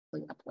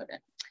upload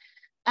it.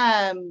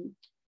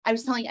 I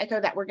was telling Echo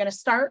that we're going to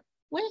start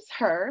with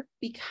her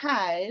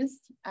because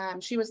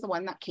she was the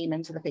one that came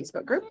into the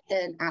Facebook group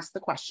and asked the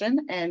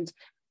question, and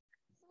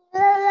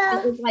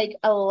it was like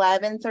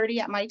 11:30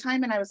 at my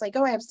time, and I was like,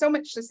 oh, I have so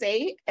much to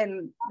say,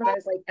 and but I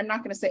was like, I'm not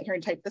going to sit here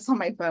and type this on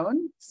my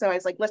phone. So I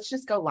was like, let's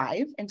just go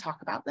live and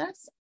talk about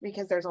this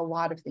because there's a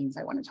lot of things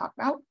I want to talk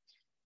about.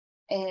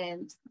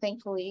 And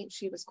thankfully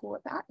she was cool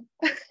with that.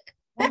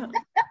 Yeah.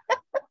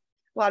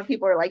 A lot of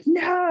people are like,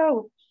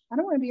 no, I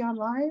don't want to be on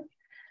live.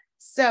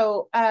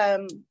 So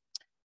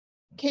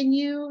can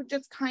you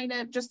just kind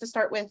of, just to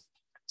start with,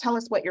 tell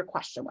us what your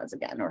question was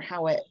again, or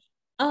how it...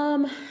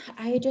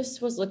 I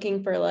just was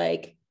looking for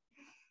like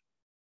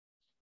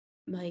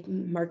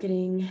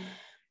marketing,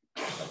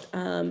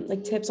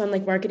 like tips on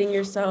like marketing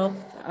yourself,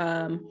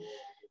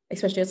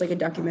 especially as like a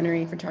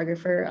documentary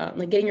photographer,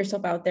 like getting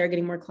yourself out there,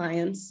 getting more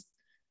clients.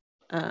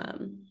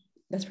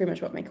 That's pretty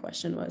much what my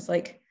question was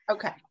like.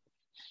 Okay.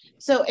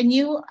 So, and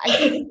I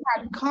think you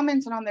had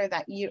commented on there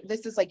that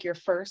this is like your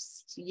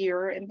first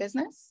year in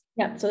business.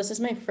 Yeah. So this is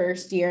my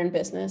first year in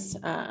business.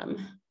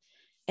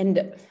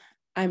 And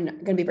I'm not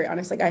going to be very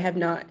honest. Like I have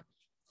not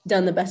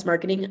done the best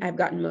marketing. I've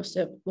gotten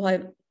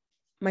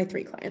my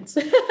 3 clients,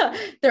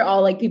 they're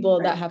all like people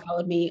that have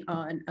followed me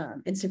on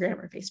Instagram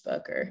or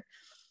Facebook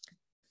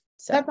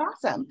so. That's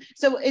awesome.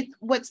 So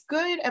what's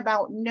good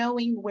about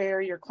knowing where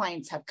your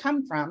clients have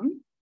come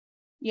from,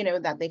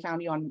 that they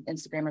found you on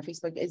Instagram or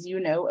Facebook, is,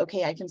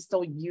 okay, I can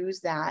still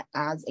use that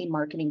as a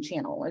marketing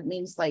channel. It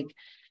means like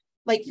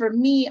for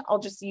me, I'll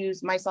just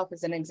use myself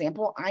as an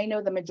example. I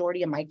know the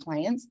majority of my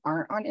clients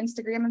aren't on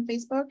Instagram and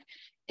Facebook.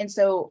 And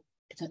so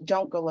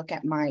don't go look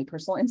at my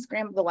personal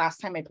Instagram. The last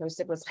time I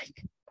posted was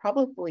like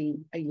probably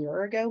a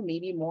year ago,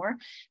 maybe more,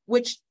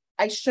 which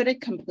I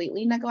shouldn't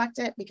completely neglect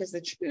it, because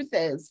the truth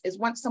is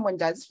once someone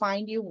does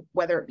find you,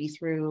 whether it be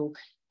through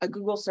a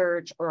Google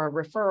search or a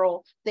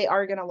referral, they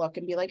are going to look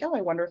and be like, oh,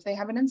 I wonder if they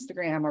have an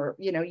Instagram, or,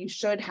 you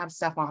should have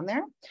stuff on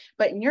there.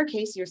 But in your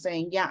case, you're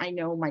saying, yeah, I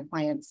know my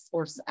clients,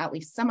 or at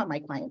least some of my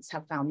clients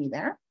have found me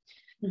there.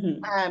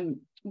 Mm-hmm.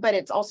 But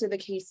it's also the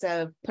case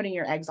of putting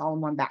your eggs all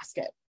in one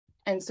basket.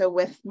 And so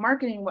with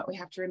marketing, what we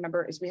have to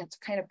remember is we have to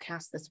kind of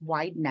cast this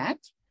wide net,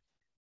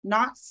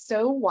 not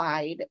so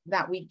wide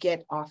that we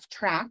get off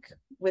track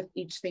with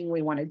each thing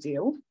we want to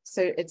do.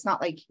 So it's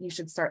not like you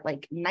should start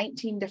like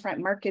 19 different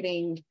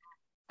marketing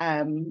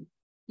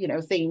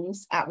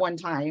things at one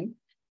time.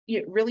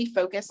 You really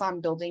focus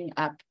on building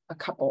up a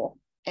couple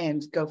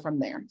and go from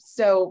there.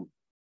 So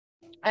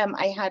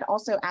I had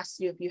also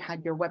asked you if you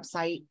had your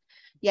website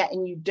yet,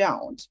 and you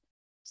don't.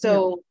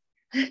 So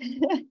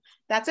no.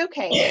 That's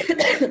okay.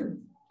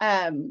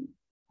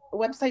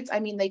 Websites, I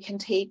mean, they can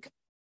take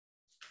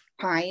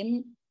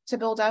time to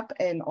build up,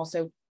 and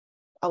also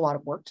a lot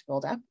of work to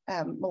build up.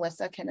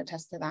 Melissa can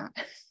attest to that.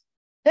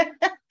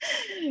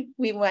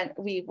 We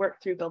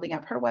worked through building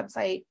up her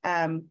website.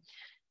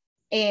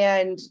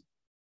 And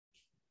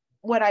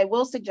what I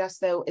will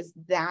suggest though, is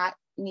that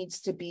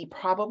needs to be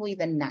probably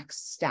the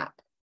next step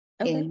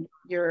in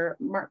your,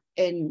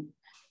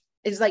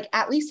 is like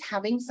at least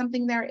having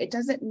something there. It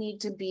doesn't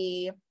need to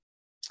be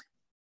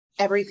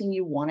everything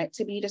you want it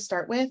to be to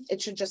start with.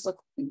 It should just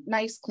look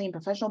nice, clean,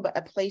 professional, but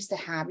a place to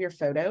have your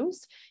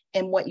photos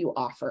and what you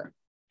offer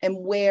and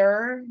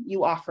where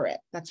you offer it.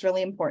 That's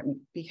really important,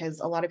 because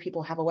a lot of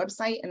people have a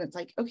website and it's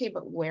like, okay,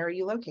 but where are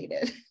you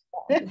located?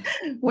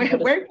 where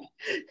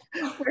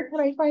can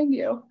I find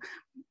you?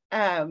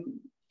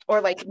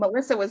 Or like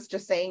Melissa was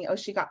just saying, oh,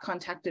 she got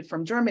contacted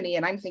from Germany.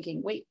 And I'm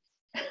thinking, wait,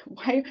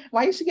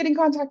 why is she getting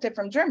contacted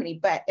from Germany?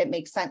 But it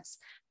makes sense.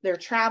 They're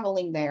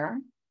traveling there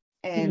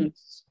and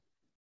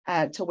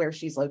to where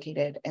she's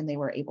located, and they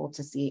were able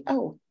to see,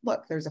 oh,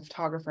 look, there's a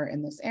photographer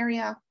in this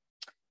area.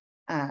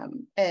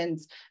 And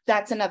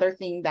that's another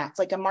thing that's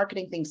like a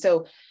marketing thing.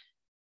 So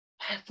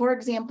for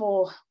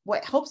example,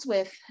 what helps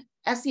with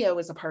SEO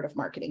is a part of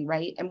marketing,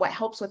 right? And what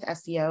helps with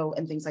SEO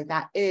and things like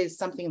that is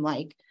something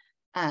like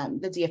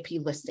the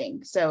DFP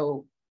listing.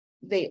 So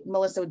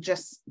Melissa,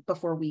 just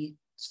before we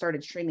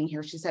started streaming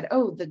here, she said,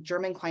 oh, the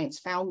German clients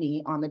found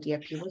me on the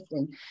DFP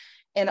listing.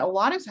 And a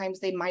lot of times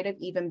they might have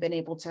even been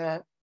able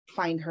to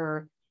find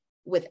her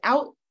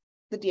without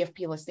the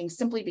DFP listing,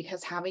 simply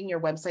because having your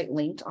website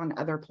linked on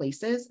other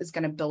places is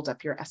going to build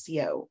up your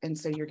SEO. And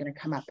so you're going to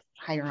come up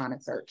higher on a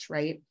search,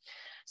 right?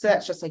 So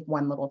that's just like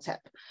one little tip.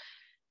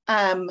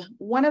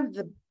 One of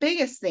the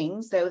biggest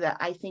things though, that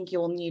I think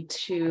you'll need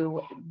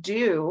to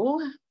do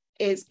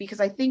is, because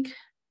I think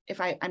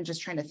if I'm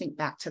just trying to think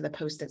back to the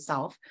post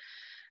itself,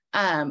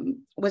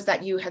 was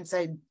that you had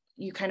said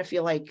you kind of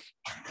feel like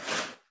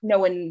no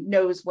one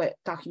knows what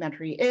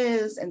documentary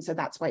is. And so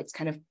that's why it's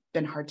kind of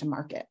been hard to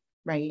market,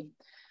 right?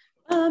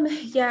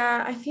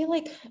 Yeah, I feel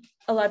like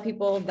a lot of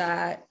people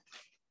that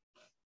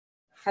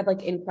have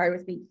like inquired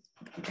with me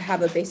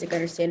have a basic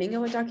understanding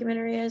of what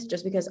documentary is,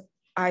 just because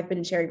I've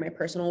been sharing my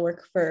personal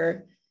work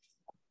for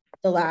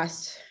the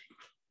last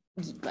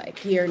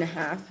like year and a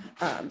half.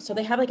 So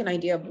they have like an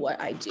idea of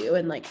what I do,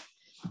 and like,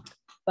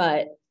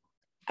 but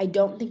I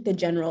don't think the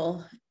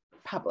general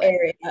public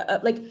area.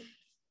 Like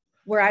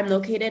where I'm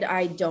located,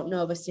 I don't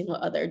know of a single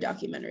other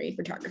documentary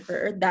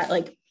photographer that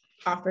like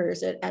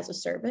offers it as a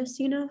service,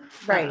 you know?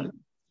 Right.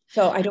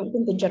 So I don't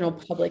think the general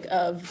public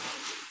of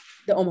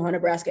the Omaha,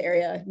 Nebraska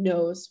area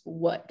knows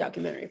what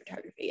documentary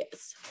photography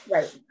is.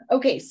 Right.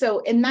 Okay. So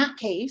in that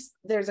case,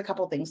 there's a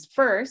couple things.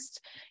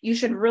 First, you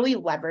should really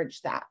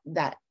leverage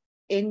that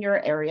in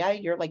your area,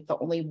 you're like the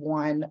only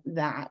one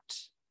that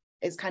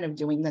is kind of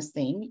doing this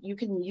thing. You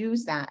can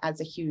use that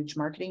as a huge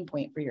marketing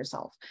point for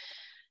yourself.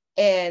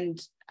 And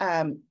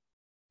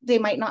they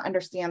might not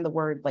understand the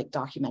word like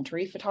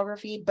documentary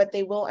photography, but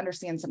they will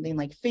understand something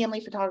like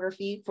family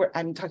photography.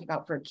 I'm talking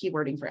about for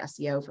keywording for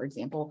SEO, for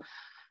example,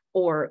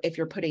 or if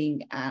you're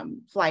putting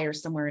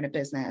flyers somewhere in a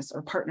business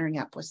or partnering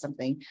up with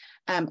something,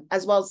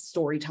 as well as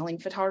storytelling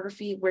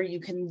photography, where you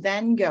can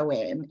then go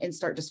in and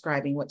start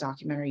describing what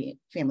documentary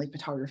family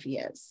photography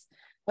is,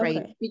 right?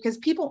 Okay. Because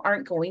people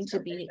aren't going to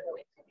be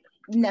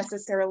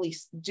necessarily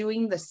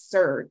doing the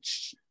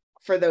search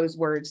for those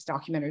words,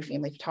 documentary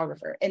family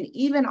photographer. And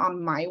even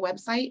on my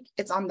website,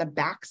 it's on the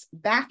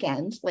back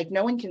end, like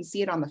no one can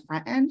see it on the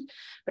front end,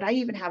 but I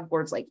even have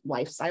words like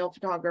lifestyle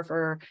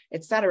photographer,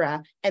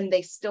 etc. And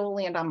they still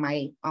land on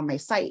my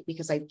site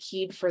because I've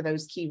keyed for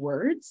those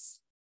keywords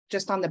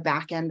just on the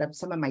back end of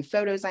some of my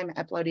photos I'm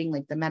uploading,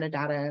 like the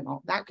metadata and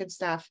all that good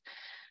stuff.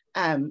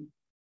 You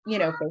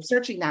know, if they're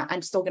searching that,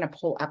 I'm still going to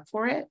pull up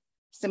for it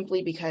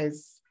simply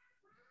because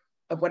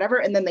of whatever,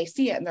 and then they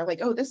see it and they're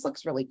like, oh, this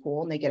looks really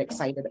cool, and they get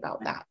excited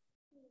about that.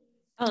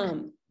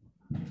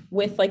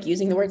 With like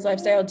using the words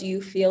lifestyle, do you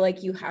feel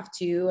like you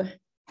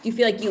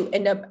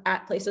end up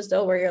at places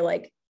though where you're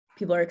like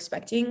people are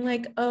expecting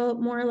like a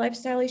more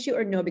lifestyle issue,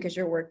 or no, because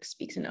your work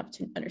speaks enough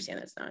to understand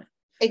it's not?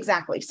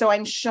 Exactly. So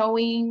I'm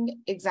showing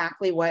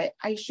exactly what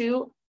I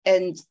shoot,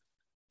 and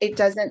it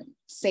doesn't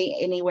say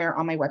anywhere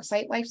on my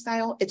website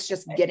lifestyle. It's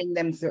just getting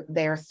them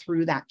there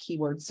through that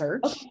keyword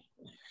search.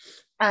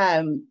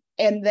 Okay.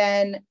 And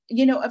then,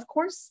 you know, of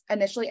course,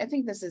 initially, I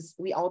think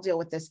we all deal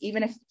with this,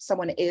 even if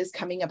someone is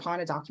coming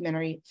upon a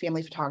documentary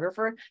family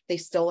photographer, they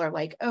still are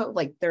like, oh,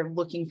 like they're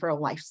looking for a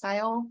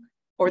lifestyle,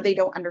 or they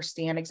don't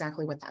understand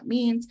exactly what that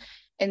means.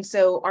 And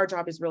so our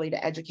job is really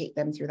to educate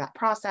them through that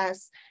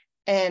process.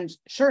 And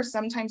sure,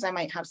 sometimes I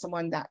might have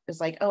someone that is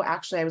like, oh,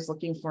 actually, I was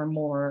looking for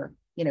more,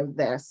 you know,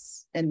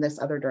 this in this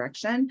other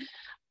direction.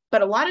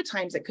 But a lot of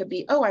times it could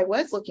be, oh, I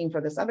was looking for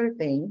this other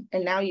thing,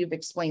 and now you've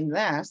explained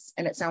this,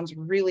 and it sounds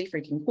really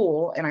freaking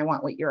cool, and I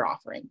want what you're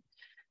offering.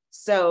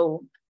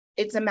 So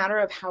it's a matter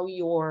of how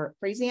you're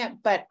phrasing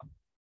it,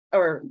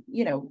 or,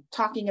 you know,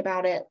 talking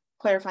about it,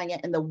 clarifying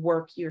it, and the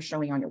work you're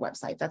showing on your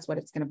website. That's what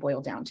it's going to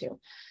boil down to.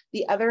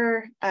 The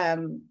other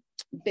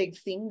big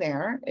thing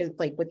there is,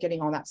 like, with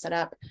getting all that set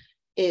up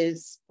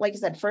is, like I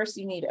said, first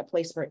you need a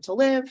place for it to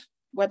live.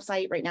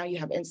 Website right now you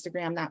have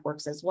Instagram, that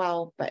works as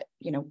well, but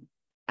you know,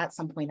 at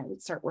some point I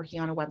would start working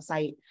on a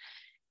website.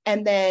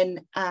 And then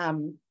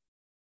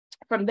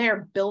from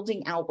there,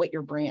 building out what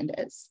your brand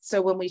is.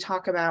 So when we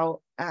talk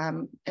about,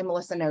 and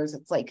Melissa knows,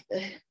 it's like,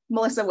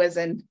 Melissa was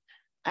in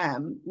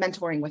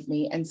mentoring with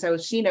me. And so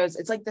she knows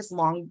it's like this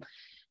long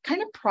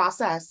kind of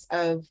process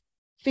of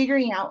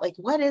figuring out, like,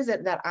 what is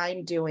it that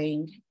I'm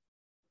doing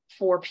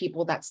for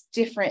people that's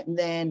different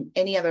than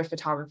any other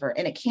photographer.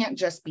 And it can't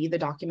just be the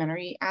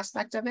documentary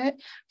aspect of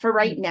it. For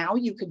right now,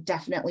 you could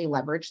definitely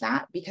leverage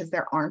that because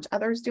there aren't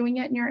others doing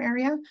it in your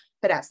area,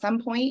 but at some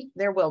point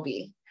there will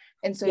be.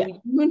 And so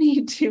you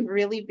need to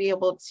really be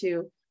able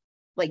to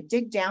like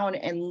dig down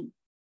and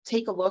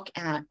take a look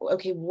at,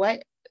 okay,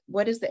 what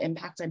is the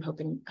impact I'm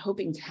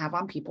hoping to have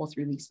on people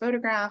through these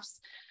photographs?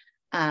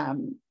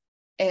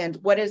 And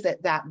what is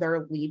it that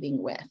they're leaving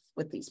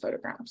with these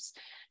photographs?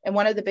 And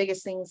one of the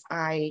biggest things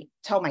I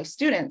tell my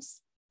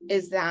students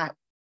is that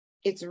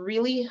it's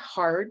really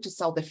hard to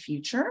sell the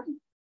future.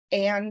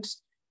 And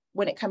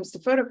when it comes to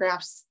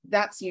photographs,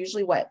 that's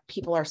usually what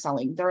people are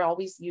selling. They're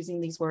always using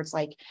these words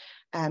like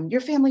your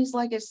family's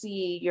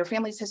legacy, your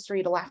family's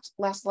history to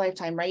last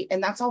lifetime, right?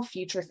 And that's all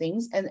future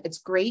things. And it's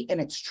great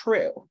and it's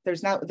true.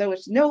 There's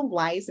no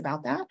lies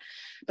about that.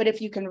 But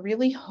if you can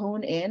really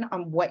hone in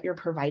on what you're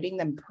providing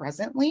them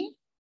presently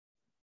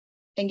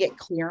and get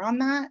clear on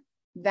that,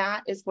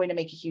 that is going to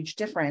make a huge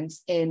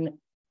difference in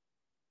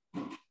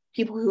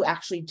people who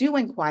actually do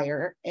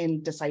inquire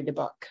and decide to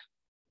book,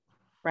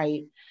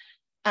 right?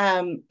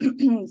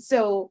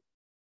 So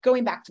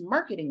going back to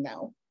marketing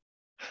though,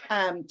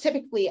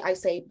 typically I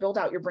say build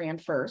out your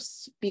brand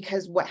first,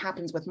 because what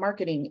happens with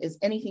marketing is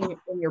anything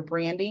in your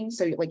branding.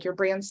 So like your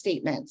brand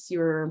statements,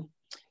 your,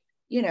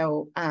 you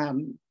know,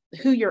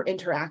 who you're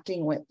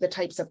interacting with, the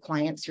types of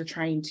clients you're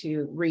trying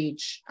to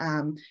reach,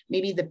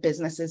 maybe the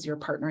businesses you're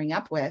partnering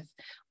up with,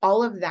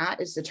 all of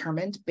that is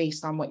determined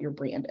based on what your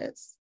brand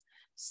is.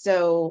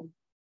 So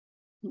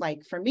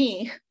like for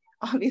me,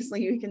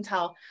 obviously you can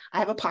tell I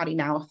have a potty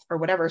mouth or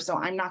whatever. So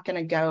I'm not going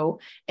to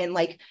go and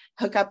like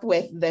hook up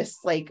with this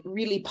like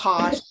really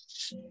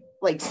posh,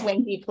 like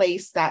swanky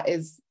place that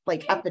is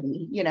like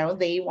uppity, you know,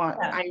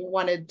 I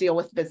want to deal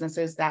with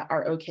businesses that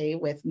are okay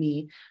with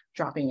me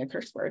dropping a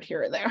curse word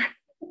here or there.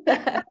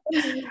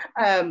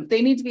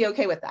 They need to be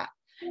okay with that.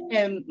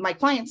 And my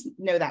clients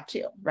know that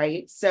too,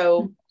 right?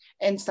 So,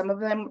 and some of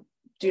them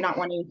do not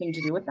want anything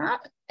to do with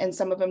that, and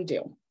some of them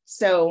do.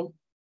 So,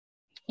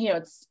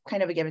 it's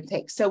kind of a give and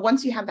take. So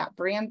once you have that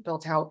brand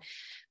built out,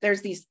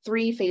 there's these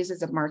 3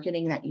 phases of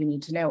marketing that you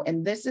need to know.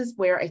 And this is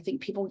where I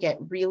think people get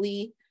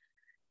really,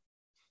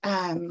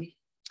 kind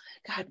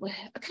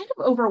of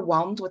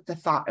overwhelmed with the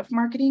thought of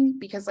marketing,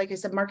 because like I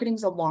said, marketing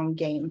is a long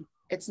game.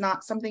 It's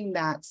not something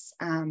that's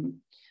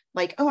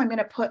like, oh, I'm going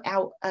to put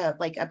out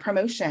a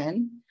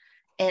promotion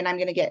and I'm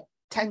going to get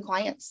 10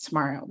 clients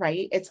tomorrow,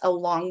 right? It's a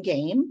long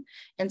game.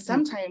 And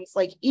sometimes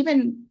like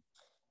even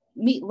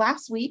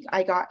last week,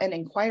 I got an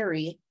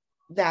inquiry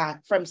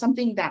that from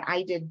something that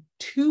I did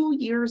 2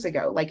 years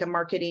ago, like a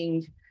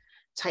marketing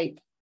type.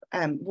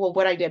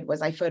 What I did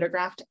was I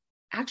photographed,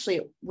 actually,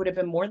 it would have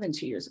been more than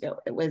 2 years ago.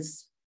 It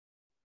was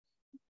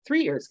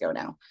 3 years ago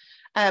now.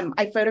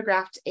 I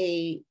photographed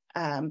a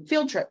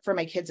field trip for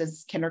my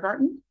kids'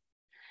 kindergarten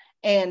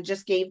and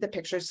just gave the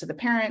pictures to the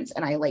parents.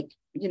 And I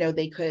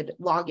they could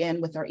log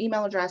in with their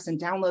email address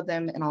and download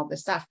them and all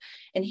this stuff.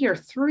 And here,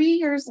 3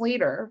 years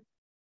later,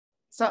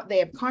 so they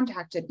have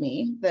contacted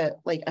me,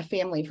 a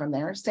family from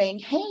there, saying,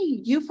 hey,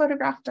 you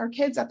photographed our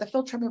kids at the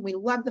field trip and we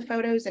love the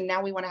photos. And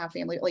now we want to have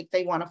family,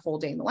 they want a full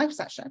day in the life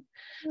session.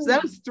 So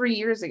that was 3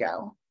 years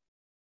ago.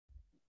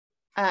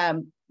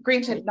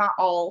 Granted, not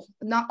all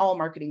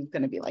marketing is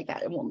going to be like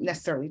that. It won't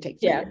necessarily take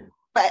 3 years,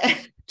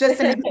 but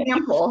just an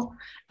example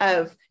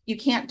of, you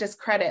can't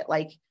discredit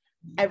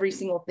every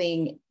single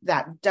thing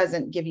that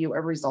doesn't give you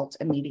a result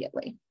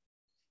immediately.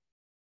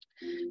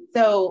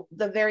 So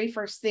the very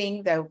first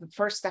thing, the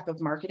first step of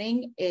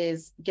marketing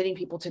is getting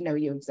people to know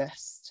you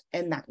exist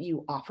and that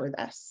you offer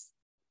this.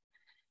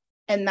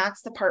 And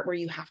that's the part where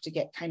you have to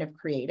get kind of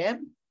creative.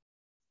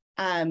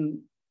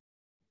 Then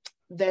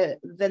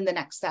the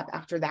next step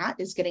after that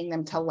is getting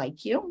them to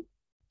like you.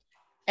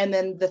 And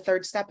then the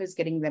third step is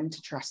getting them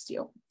to trust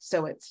you.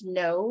 So it's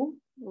know,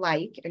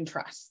 like, and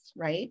trust,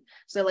 right?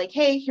 So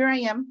hey, here I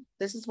am.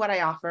 This is what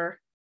I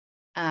offer.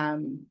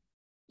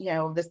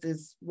 This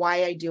is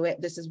why I do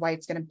it. This is why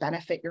it's going to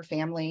benefit your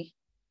family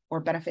or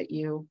benefit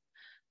you.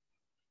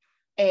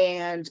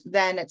 And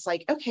then it's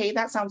okay,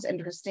 that sounds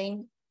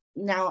interesting.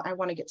 Now I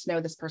want to get to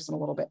know this person a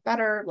little bit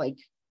better.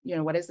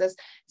 What is this?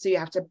 So you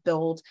have to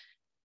build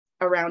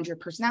around your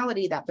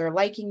personality that they're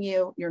liking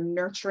you, you're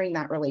nurturing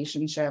that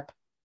relationship.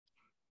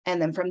 And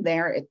then from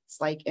there, it's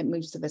it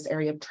moves to this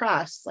area of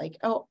trust.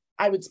 Oh,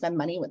 I would spend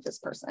money with this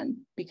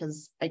person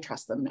because I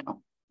trust them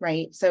now,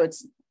 right? So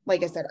it's,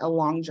 like I said, a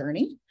long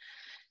journey.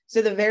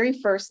 So the very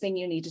first thing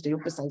you need to do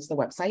besides the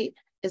website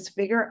is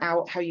figure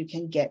out how you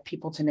can get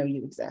people to know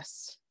you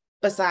exist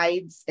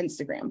besides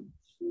Instagram.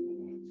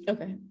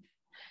 Okay.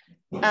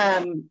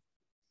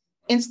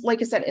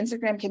 Like I said,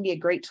 Instagram can be a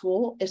great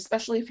tool,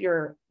 especially if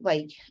you're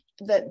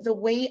the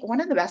way, one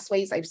of the best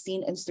ways I've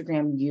seen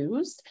Instagram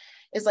used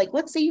is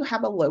let's say you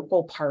have a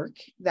local park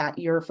that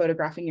you're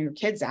photographing your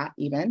kids at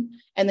even,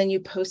 and then you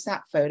post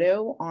that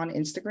photo on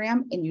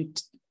Instagram and you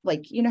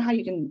how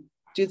you can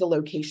do the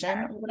location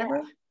or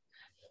whatever.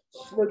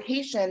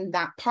 Location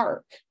that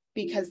park,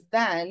 because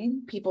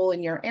then people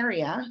in your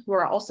area who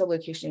are also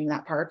locationing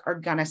that park are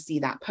gonna see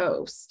that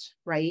post,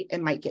 right?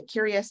 And might get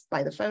curious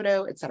by the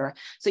photo, etc.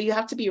 So you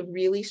have to be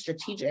really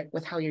strategic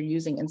with how you're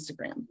using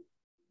Instagram.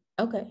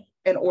 Okay.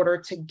 In order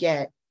to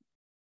get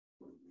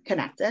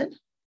connected.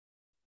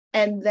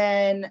 And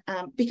then,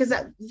 because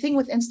the thing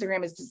with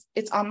Instagram is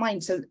it's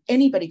online, so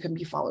anybody can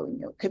be following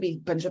you. It could be a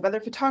bunch of other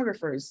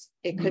photographers.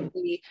 It could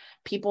be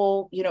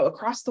people,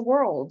 across the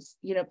world,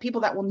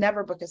 people that will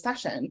never book a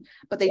session,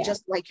 but they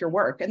just like your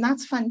work. And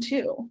that's fun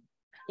too.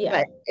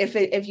 Yeah. But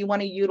if you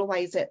want to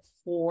utilize it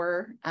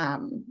for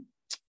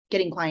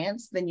getting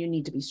clients, then you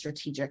need to be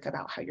strategic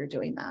about how you're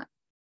doing that.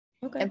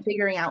 Okay. And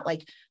figuring out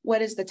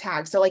what is the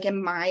tag. So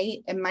in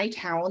my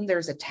town,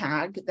 there's a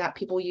tag that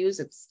people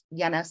use. It's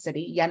Yena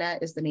City. Yena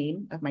is the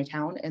name of my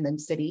town, and then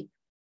city,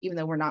 even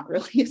though we're not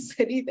really a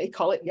city, they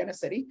call it Yena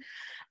City.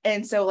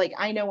 And so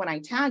I know when I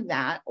tag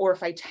that, or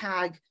if I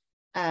tag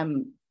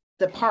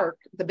the park,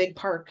 the big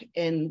park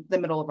in the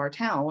middle of our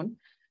town,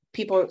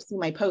 people see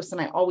my posts and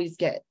I always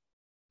get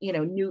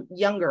new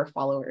younger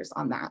followers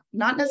on that.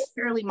 Not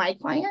necessarily my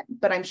client,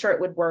 but I'm sure it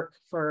would work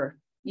for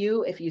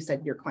you if you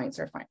said your clients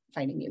are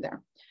finding you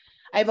there.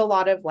 I have a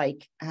lot of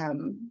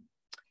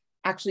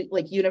actually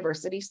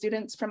university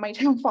students from my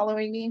town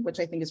following me,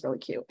 which I think is really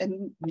cute.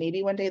 And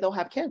maybe one day they'll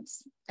have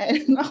kids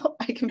and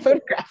I can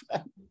photograph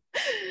them.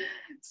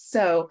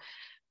 So,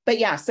 but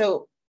yeah,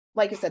 so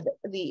like I said,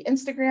 the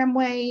Instagram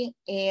way,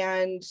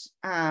 and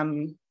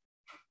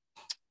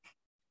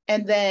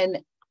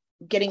then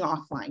getting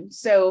offline.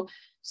 So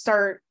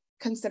start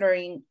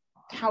considering,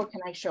 how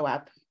can I show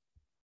up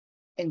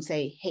and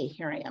say, hey,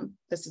 here I am.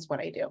 This is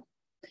what I do.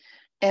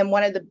 And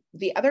one of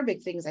the other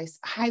big things I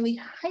highly,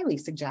 highly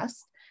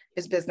suggest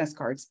is business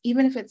cards,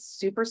 even if it's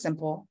super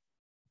simple.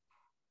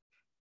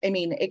 I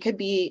mean, it could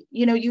be,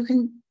 you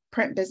can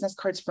print business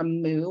cards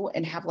from Moo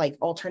and have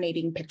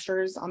alternating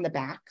pictures on the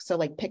back. So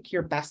pick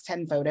your best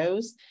 10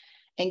 photos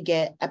and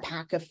get a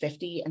pack of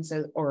 50 and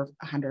so, or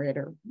 100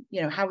 or,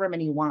 you know, however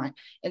many you want,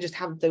 and just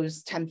have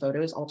those 10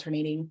 photos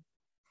alternating,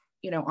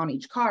 you know, on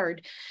each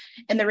card.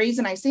 And the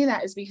reason I say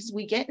that is because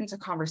we get into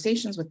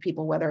conversations with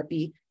people, whether it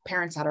be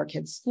parents at our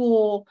kids'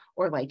 school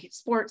or like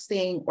sports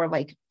thing, or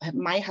like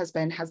my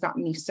husband has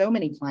gotten me so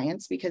many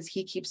clients because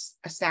he keeps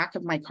a stack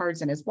of my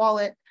cards in his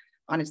wallet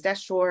on his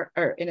desk drawer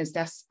or in his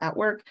desk at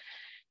work.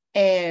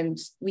 And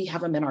we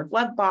have them in our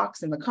glove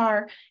box in the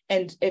car.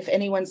 And if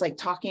anyone's like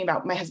talking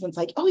about, my husband's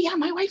like, oh yeah,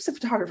 my wife's a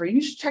photographer, you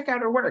should check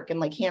out her work, and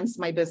like hands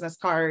my business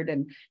card.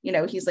 And, you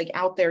know, he's like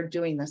out there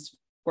doing this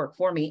work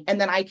for me. And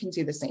then I can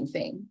do the same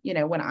thing, you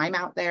know, when I'm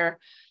out there,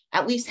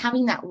 at least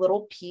having that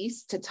little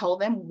piece to tell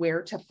them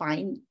where to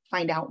find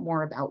out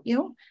more about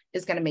you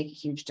is going to make a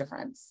huge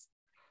difference.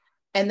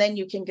 And then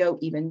you can go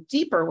even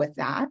deeper with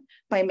that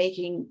by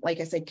making, like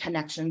I said,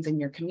 connections in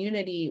your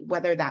community,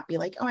 whether that be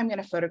like, oh, I'm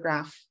going to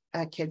photograph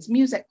a kid's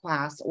music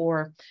class,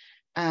 or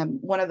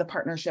one of the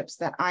partnerships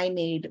that I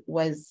made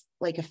was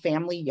like a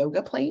family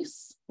yoga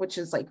place, which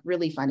is like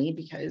really funny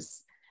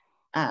because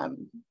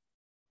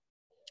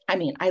I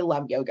mean, I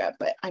love yoga,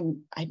 but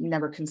I'm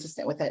never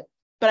consistent with it.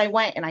 But I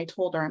went and I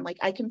told her, I'm like,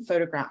 I can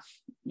photograph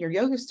your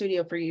yoga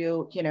studio for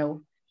you, you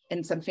know,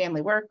 and some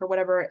family work or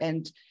whatever.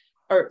 And,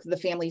 or the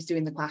family's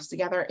doing the class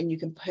together, and you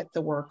can put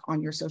the work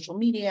on your social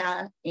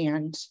media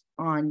and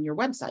on your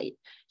website.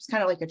 It's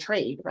kind of like a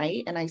trade,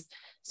 right? And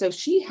so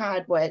she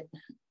had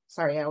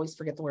sorry, I always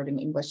forget the word in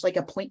English, like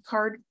a point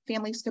card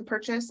families could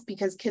purchase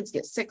because kids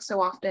get sick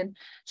so often.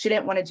 She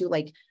didn't want to do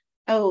like,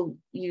 oh,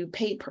 you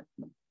pay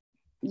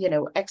you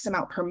know, X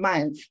amount per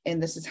month,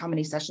 and this is how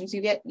many sessions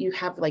you get. You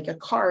have like a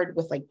card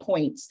with like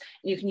points,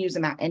 and you can use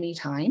them at any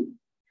time,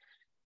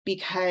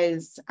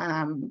 because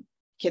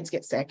kids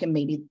get sick and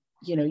maybe,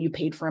 you know, you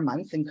paid for a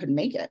month and couldn't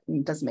make it, and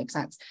it doesn't make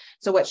sense.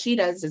 So what she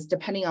does is,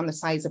 depending on the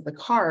size of the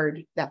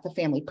card that the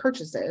family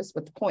purchases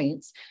with the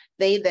points,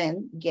 they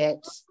then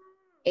get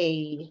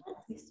a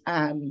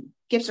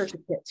gift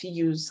certificate to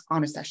use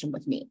on a session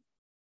with me.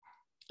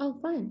 Oh,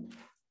 fun.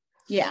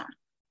 Yeah.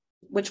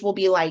 Which will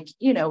be like,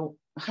 you know,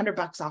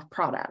 $100 off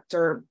product,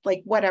 or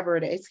like whatever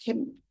it is.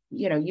 Can,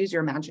 you know, use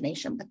your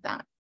imagination with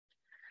that.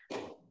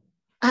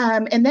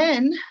 And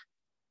then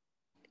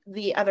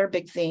the other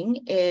big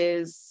thing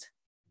is,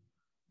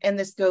 and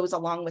this goes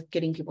along with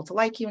getting people to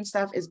like you and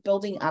stuff, is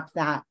building up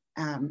that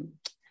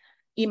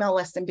email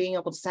list and being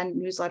able to send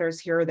newsletters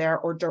here or there,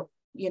 or,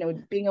 you know,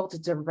 being able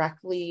to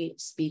directly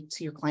speak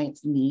to your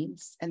clients'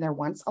 needs and their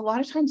wants. A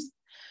lot of times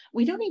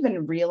we don't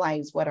even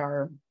realize what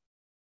our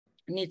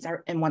needs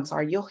are and wants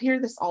are. You'll hear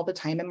this all the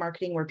time in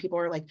marketing, where people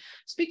are like,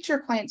 speak to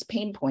your clients'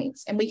 pain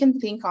points. And we can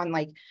think on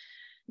like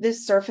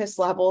this surface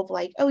level of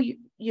like, oh,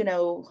 you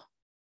know,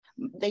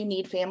 they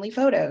need family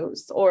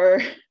photos,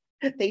 or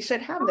they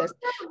should have this.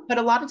 But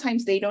a lot of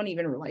times they don't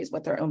even realize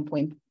what their own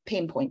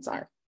pain points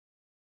are.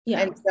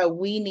 Yeah. And so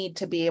we need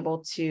to be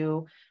able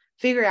to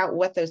figure out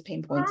what those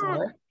pain points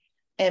are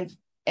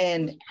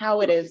and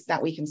how it is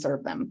that we can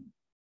serve them.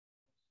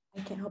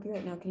 I can't help you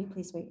right now. Can you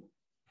please wait?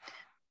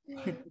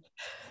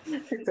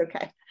 It's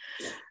okay.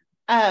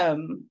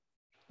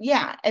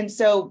 Yeah. And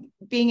so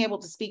being able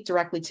to speak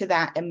directly to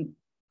that,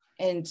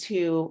 and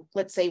to,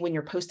 let's say when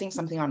you're posting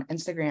something on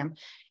Instagram,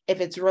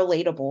 if it's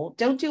relatable,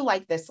 don't do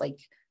like this, like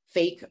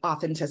fake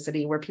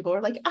authenticity where people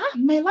are like,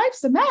 my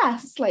life's a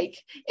mess. Like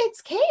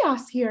it's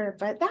chaos here,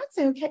 but that's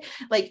okay.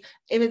 Like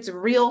if it's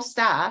real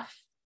stuff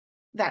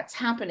that's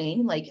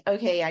happening, like,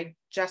 okay, I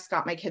just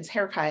got my kid's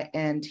haircut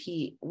and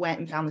he went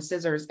and found the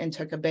scissors and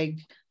took a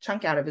big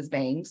chunk out of his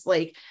bangs.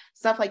 Like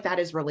stuff like that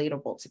is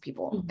relatable to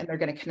people, and they're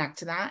going to connect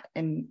to that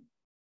and,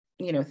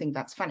 you know, think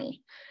that's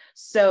funny.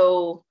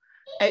 So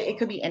it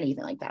could be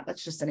anything like that.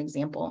 That's just an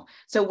example.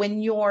 So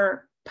when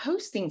you're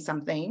posting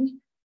something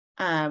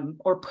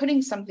or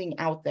putting something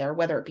out there,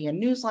 whether it be a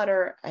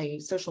newsletter, a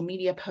social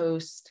media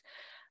post,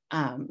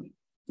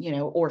 you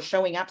know, or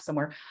showing up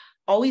somewhere,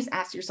 always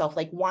ask yourself,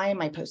 like, why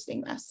am I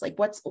posting this? Like,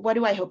 what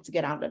do I hope to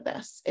get out of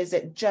this? Is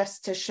it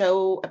just to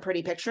show a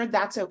pretty picture?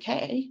 That's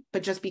okay.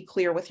 But just be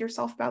clear with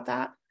yourself about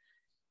that.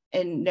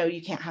 And no,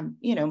 you can't have,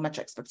 you know, much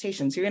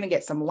expectations. You're going to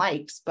get some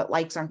likes, but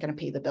likes aren't going to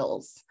pay the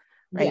bills.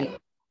 Right. Yeah.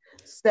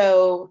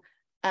 So,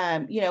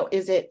 you know,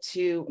 is it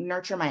to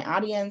nurture my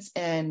audience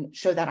and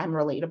show that I'm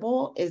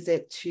relatable? Is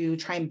it to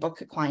try and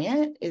book a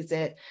client?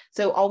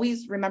 So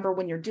always remember,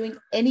 when you're doing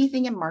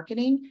anything in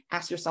marketing,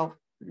 ask yourself,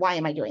 why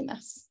am I doing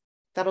this?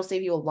 That'll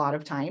save you a lot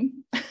of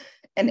time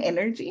and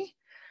energy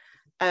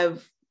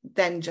of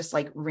then just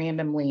like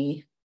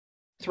randomly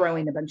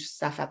throwing a bunch of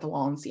stuff at the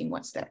wall and seeing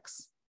what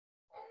sticks.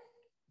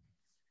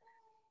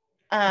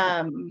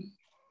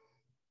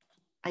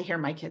 I hear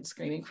my kids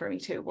screaming for me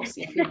too. We'll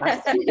see if you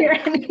guys can hear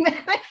any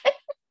minute.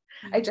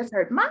 I just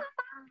heard mom.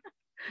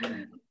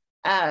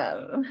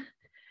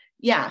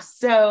 Yeah.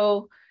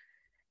 So,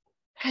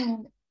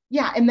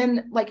 yeah. And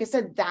then, like I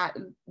said, that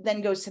then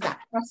goes to that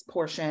trust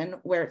portion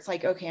where it's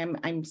like, okay,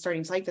 I'm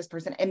starting to like this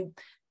person. And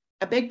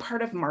a big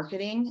part of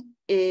marketing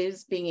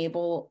is being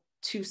able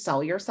to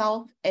sell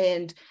yourself.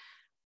 And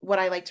what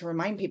I like to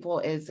remind people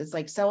is it's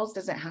like sales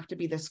doesn't have to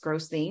be this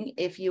gross thing.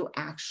 If you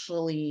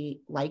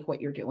actually like what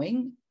you're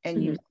doing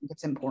and you think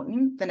it's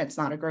important, then it's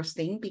not a gross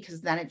thing,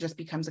 because then it just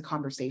becomes a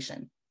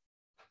conversation.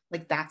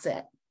 Like that's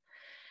it.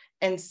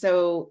 And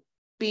so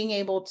being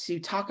able to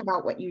talk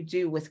about what you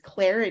do with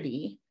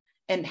clarity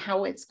and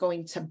how it's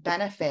going to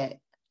benefit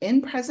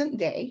in present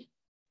day,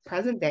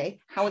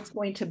 how it's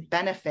going to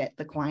benefit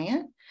the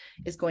client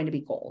is going to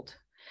be gold.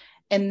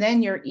 And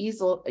then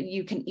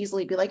you can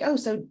easily be like, oh,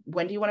 so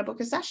when do you want to book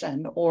a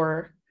session?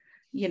 Or,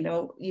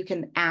 you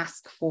can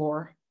ask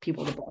for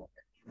people to book.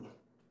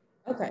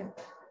 Okay.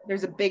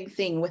 There's a big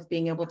thing with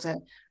being able to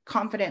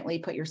confidently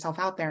put yourself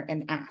out there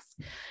and ask.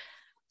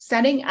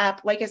 Setting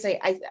up, like I say,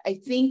 I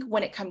think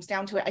when it comes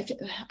down to it,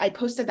 I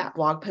posted that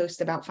blog post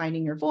about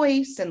finding your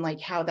voice and like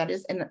how that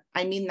is. And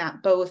I mean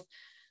that both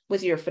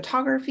with your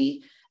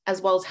photography, as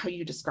well as how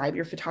you describe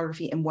your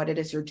photography and what it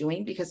is you're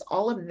doing, because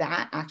all of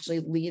that actually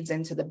leads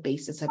into the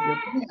basis of your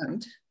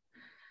brand.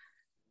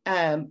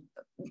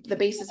 The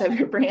basis of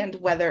your brand,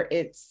 whether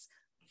it's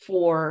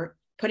for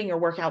putting your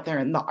work out there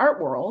in the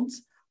art world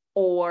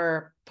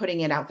or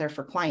putting it out there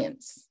for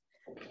clients.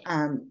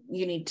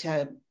 You need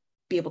to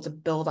be able to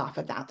build off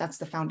of that. That's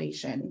the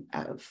foundation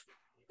of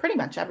pretty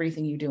much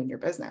everything you do in your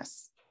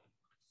business.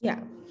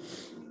 Yeah.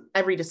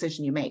 Every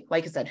decision you make,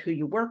 like I said, who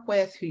you work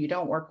with, who you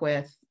don't work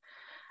with.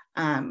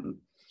 And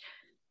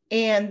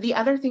the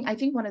other thing, I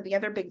think one of the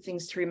other big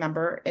things to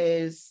remember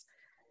is,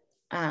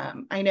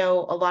 I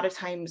know a lot of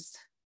times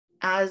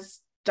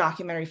as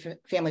documentary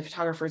family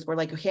photographers, we're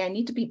like, okay, I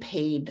need to be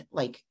paid,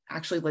 like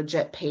actually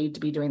legit paid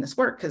to be doing this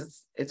work,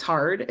 because it's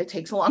hard. It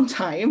takes a long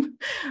time.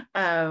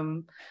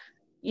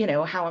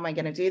 How am I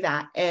going to do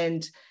that?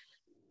 And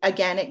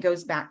again, it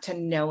goes back to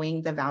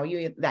knowing the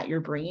value that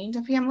you're bringing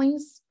to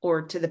families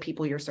or to the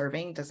people you're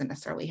serving. It doesn't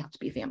necessarily have to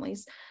be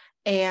families.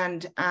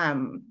 And,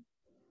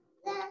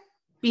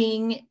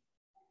 being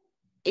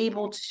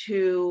able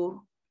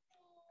to,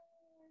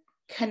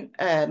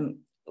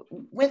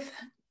 with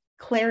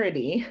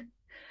clarity,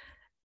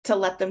 to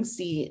let them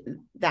see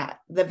that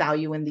the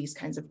value in these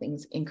kinds of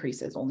things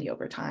increases only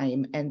over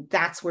time. And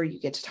that's where you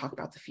get to talk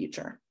about the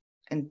future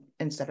and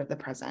instead of the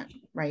present,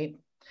 right?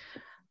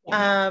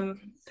 There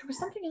was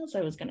something else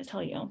I was going to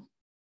tell you.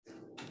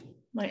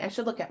 Like I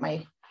should look at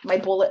my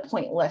bullet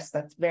point list.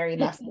 That's very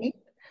messy.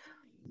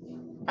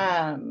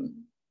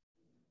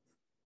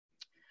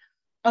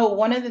 Oh,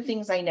 one of the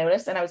things I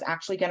noticed, and I was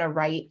actually going to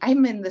write,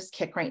 I'm in this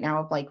kick right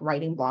now of like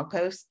writing blog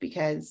posts,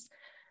 because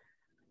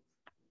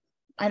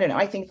I don't know,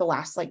 I think the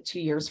last like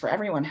 2 years for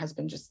everyone has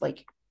been just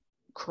like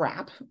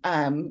crap, with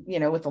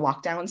the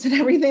lockdowns and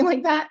everything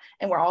like that.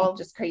 And we're all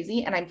just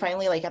crazy. And I'm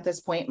finally like at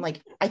this point,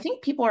 like, I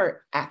think people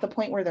are at the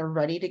point where they're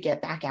ready to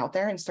get back out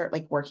there and start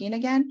like working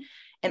again.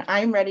 And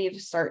I'm ready to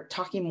start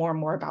talking more and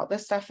more about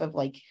this stuff of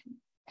like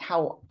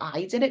how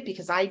I did it,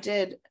 because I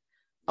did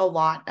a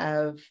lot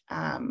of,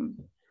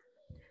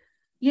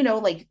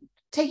 like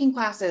taking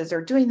classes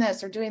or doing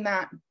this or doing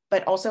that,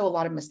 but also a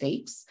lot of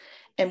mistakes.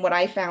 And what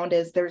I found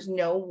is there's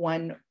no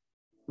one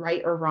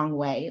right or wrong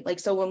way. Like,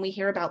 so when we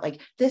hear about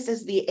like, this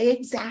is the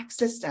exact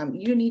system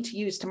you need to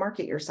use to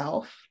market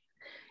yourself,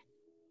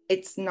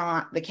 it's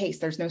not the case.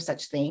 There's no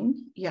such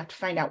thing. You have to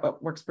find out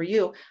what works for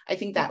you. I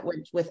think that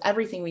with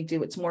everything we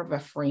do, it's more of a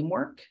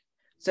framework.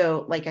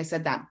 So like I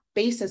said, that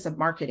basis of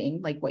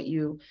marketing, like what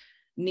you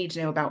need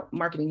to know about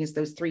marketing is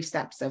those 3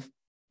 steps of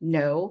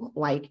know,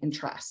 like, and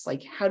trust.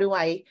 Like, how do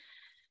I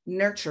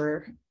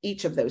nurture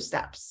each of those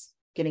steps?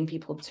 Getting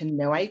people to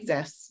know I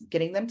exist,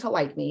 getting them to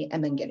like me,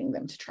 and then getting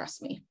them to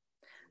trust me.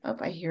 Oh,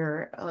 I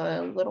hear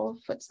little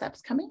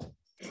footsteps coming.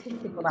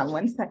 Hold on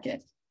 1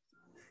 second.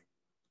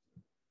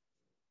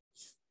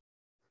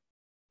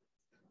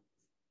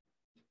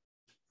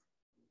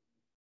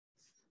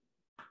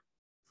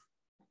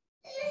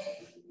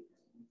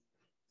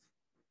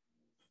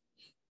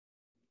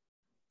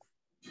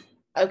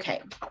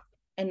 Okay.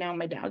 And now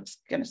my dog's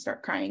going to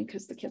start crying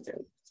because the kids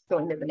are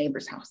going to the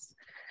neighbor's house.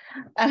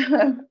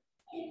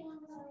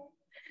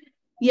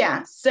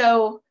 Yeah.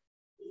 So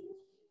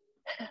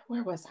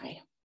where was I?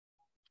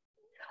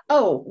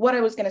 Oh, what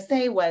I was going to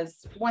say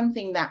was one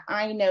thing that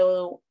I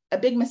know, a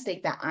big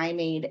mistake that I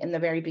made in the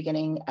very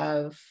beginning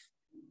of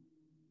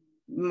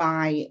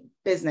my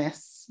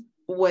business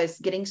was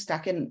getting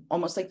stuck in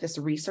almost like this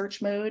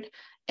research mode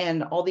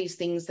and all these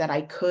things that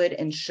I could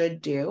and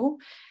should do.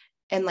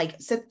 And like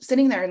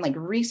sitting there and like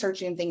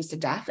researching things to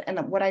death. And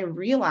what I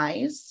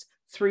realized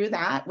through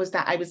that was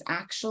that I was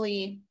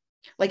actually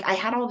like, I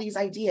had all these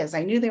ideas.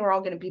 I knew they were all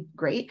going to be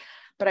great,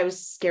 but I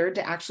was scared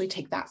to actually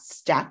take that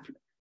step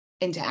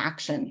into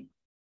action.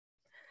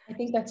 I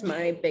think that's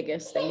my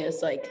biggest thing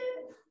is like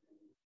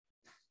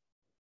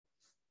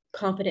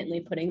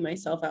confidently putting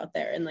myself out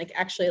there and like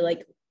actually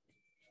like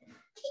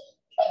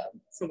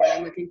so what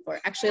I'm looking for,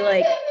 actually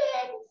like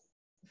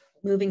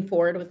moving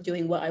forward with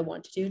doing what I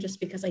want to do just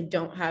because I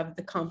don't have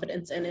the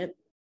confidence in it.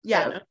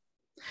 Yeah.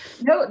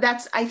 No,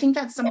 I think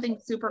that's something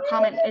super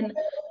common. And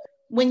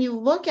when you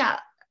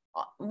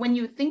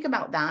think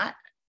about that,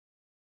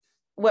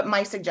 what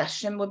my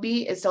suggestion would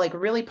be is to like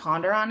really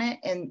ponder on it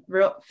and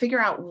figure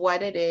out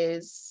what it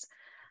is.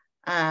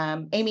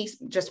 Amy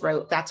just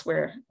wrote, that's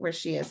where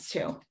she is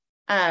too.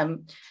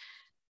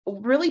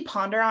 Really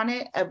ponder on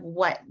it of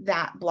what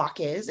that block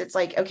is. It's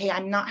like, okay,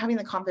 I'm not having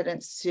the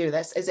confidence to do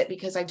this. Is it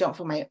because I don't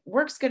feel my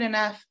work's good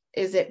enough?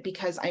 Is it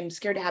because I'm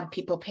scared to have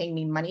people paying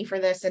me money for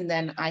this and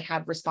then I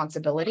have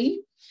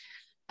responsibility?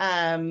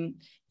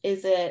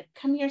 Is it,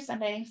 come here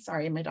Sunday?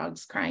 Sorry, my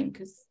dog's crying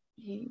because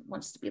he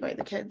wants to be by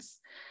the kids.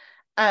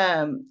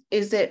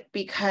 Is it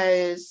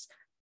because,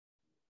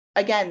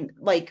 again,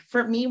 like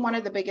for me, one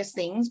of the biggest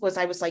things was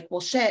I was like, well,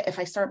 shit, if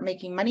I start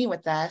making money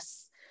with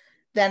this,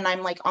 then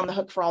I'm like on the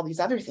hook for all these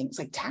other things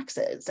like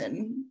taxes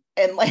and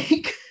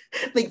like,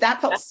 like that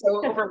felt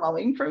so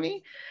overwhelming for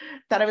me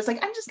that I was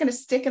like, I'm just going to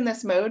stick in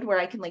this mode where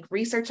I can like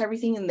research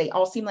everything and they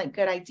all seem like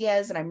good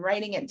ideas and I'm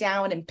writing it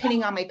down and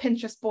pinning on my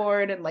Pinterest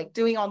board and like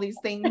doing all these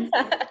things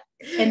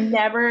and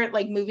never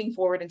like moving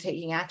forward and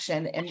taking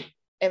action.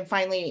 And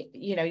finally,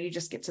 you know, you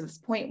just get to this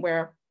point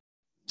where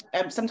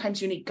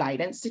sometimes you need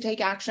guidance to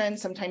take action.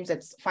 Sometimes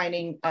it's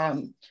finding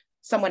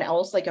someone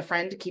else, like a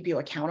friend, to keep you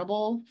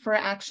accountable for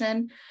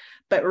action,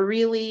 but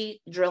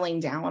really drilling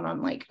down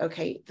on like,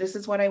 okay, this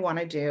is what I want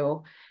to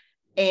do.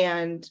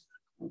 And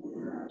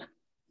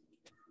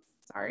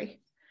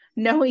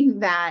knowing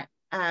that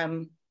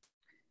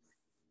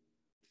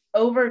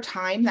over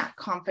time, that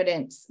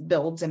confidence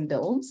builds and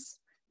builds.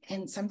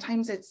 And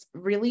sometimes it's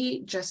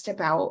really just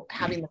about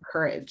having the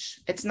courage.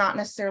 It's not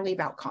necessarily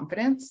about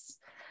confidence,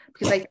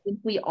 because I think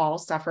we all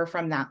suffer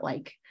from that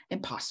like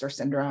imposter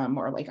syndrome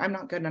or like, I'm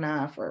not good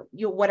enough or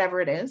whatever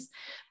it is.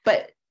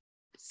 But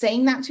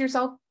saying that to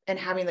yourself and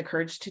having the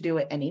courage to do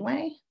it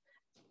anyway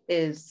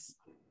is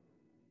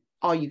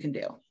all you can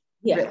do.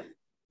 Yeah. Really.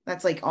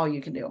 That's like all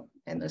you can do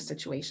in those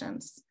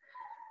situations.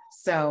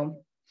 So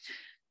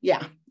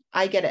yeah,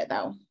 I get it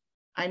though.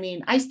 I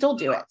mean, I still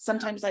do it.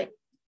 Sometimes like,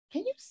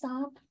 can you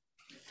stop?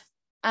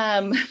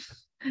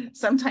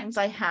 Sometimes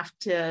I have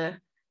to,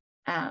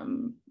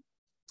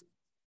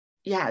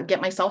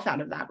 get myself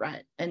out of that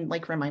rut and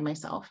like remind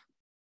myself,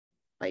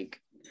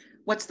 like,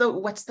 what's the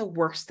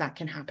worst that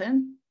can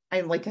happen?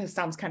 I like, it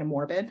sounds kind of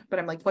morbid, but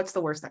I'm like, what's the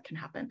worst that can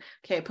happen?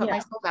 Okay, I put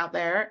myself out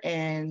there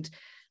and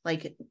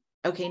like,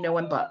 okay, no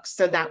one books.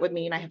 So that would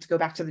mean I have to go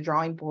back to the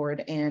drawing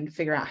board and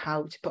figure out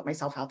how to put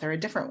myself out there a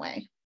different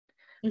way.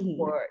 Mm-hmm.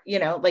 Or, you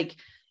know, like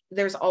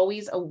there's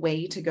always a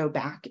way to go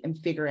back and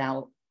figure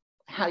out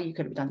how you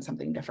could have done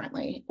something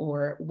differently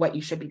or what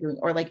you should be doing.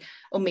 Or like,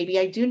 oh, maybe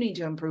I do need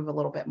to improve a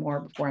little bit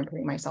more before I'm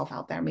putting myself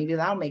out there. Maybe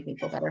that'll make me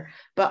feel better.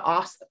 But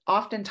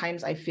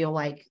oftentimes I feel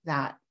like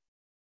that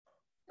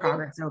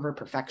progress over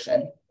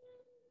perfection.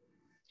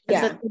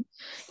 Yeah. So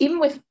even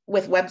with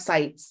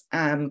websites,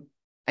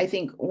 I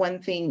think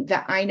one thing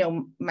that I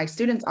know my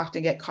students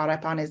often get caught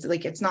up on is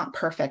like, it's not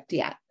perfect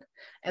yet.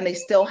 And they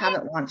still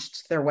haven't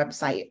launched their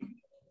website.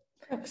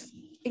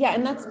 Yeah.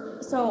 And that's,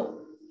 so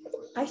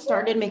I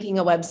started making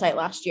a website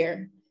last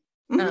year.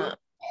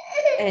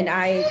 And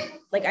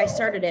I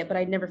started it, but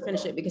I never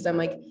finished it because I'm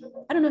like,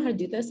 I don't know how to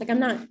do this. Like, I'm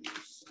not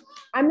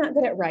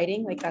good at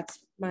writing. Like that's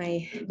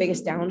my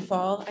biggest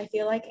downfall, I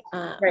feel like.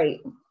 Right.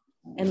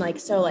 And like,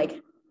 so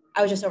like,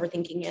 I was just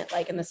overthinking it,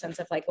 like in the sense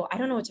of like, well, I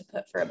don't know what to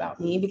put for about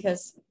me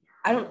because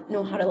I don't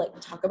know how to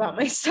like talk about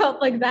myself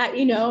like that,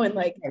 you know, and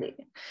like,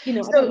 you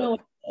know, so, I don't know.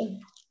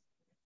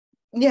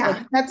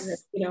 Yeah,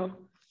 that's, you know,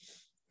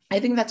 I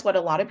think that's what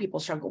a lot of people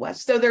struggle with.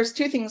 So there's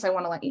two things I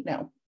want to let you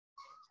know.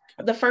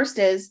 The first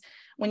is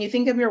when you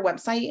think of your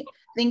website,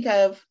 think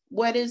of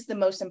what is the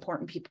most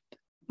important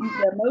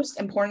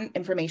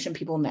information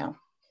people know.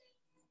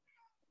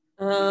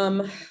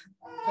 Oh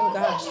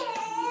gosh.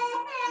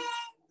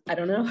 I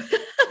don't know.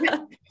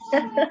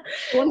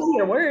 Want to see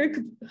your work.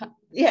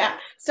 Yeah.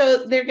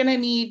 So they're going to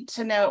need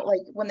to know,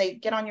 like when they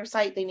get on your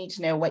site, they need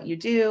to know what you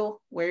do,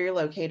 where you're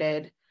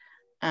located.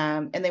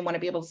 And they want to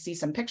be able to see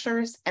some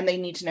pictures and they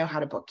need to know how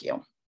to book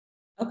you.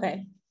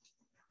 Okay.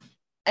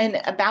 And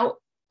about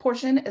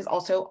portion is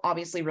also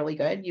obviously really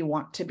good. You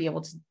want to be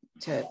able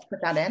to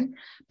put that in.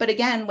 But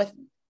again, with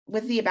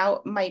the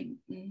about,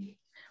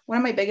 one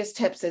of my biggest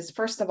tips is,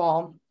 first of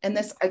all, and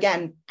this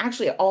again,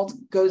 actually it all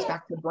goes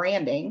back to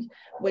branding,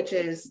 which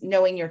is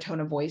knowing your tone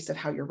of voice of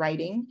how you're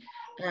writing.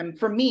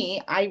 For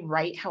me, I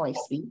write how I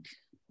speak,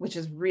 which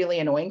is really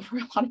annoying for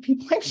a lot of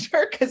people, I'm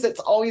sure, because it's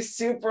always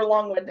super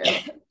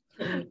long-winded.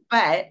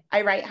 But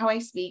I write how I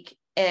speak.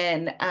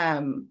 And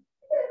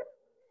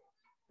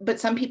but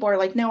some people are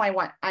like, no,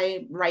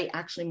 I write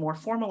actually more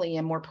formally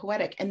and more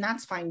poetic, and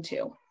that's fine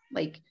too.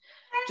 Like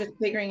just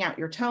figuring out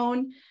your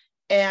tone.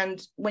 And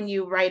when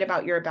you write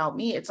about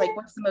me, it's like,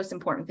 what's the most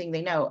important thing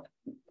they know?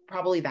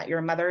 Probably that you're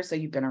a mother, so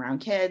you've been around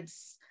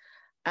kids.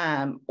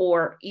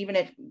 Or even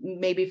if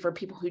maybe for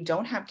people who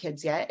don't have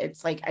kids yet,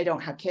 it's like, I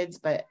don't have kids,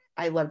 but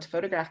I love to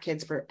photograph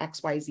kids for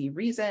XYZ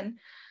reason,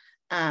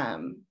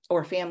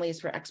 or families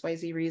for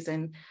XYZ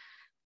reason.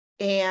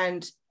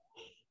 And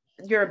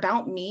your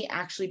about me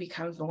actually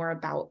becomes more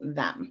about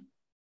them.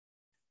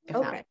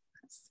 Okay.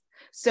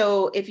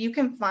 So if you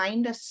can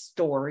find a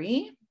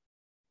story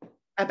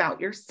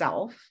about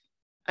yourself,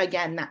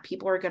 again, that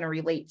people are going to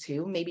relate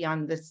to, maybe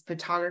on this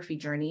photography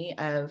journey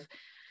of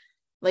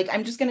like,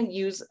 I'm going to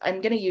use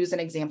an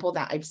example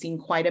that I've seen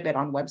quite a bit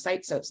on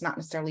websites. So it's not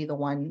necessarily the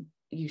one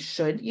you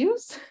should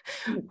use,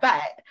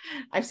 but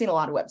I've seen a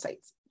lot of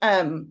websites.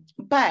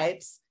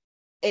 But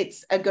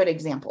it's a good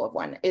example of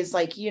one is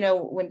like, you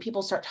know, when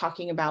people start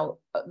talking about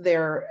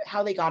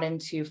how they got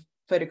into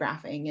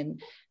photographing,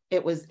 and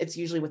it's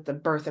usually with the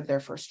birth of their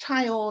first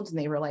child, and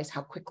they realize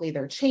how quickly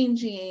they're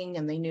changing,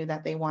 and they knew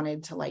that they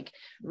wanted to like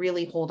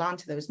really hold on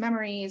to those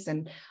memories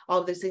and all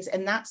of those things.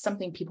 And that's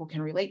something people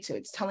can relate to.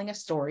 It's telling a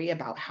story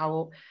about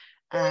how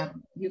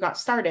you got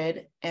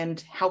started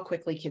and how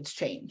quickly kids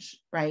change,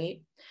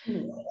 right?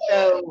 Mm-hmm.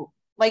 So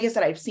like I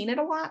said, I've seen it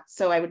a lot,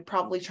 so I would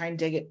probably try and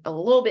dig it a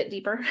little bit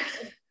deeper.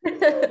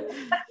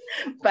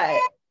 But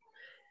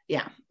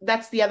yeah,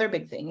 that's the other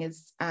big thing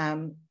is,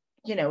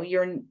 you know,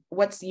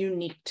 what's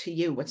unique to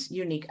you, what's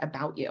unique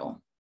about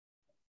you,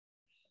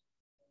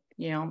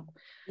 you know?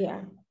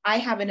 Yeah. I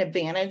have an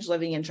advantage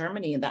living in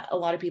Germany that a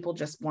lot of people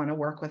just want to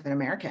work with an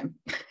American.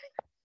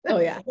 Oh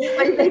yeah.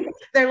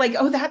 They're like,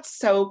 oh, that's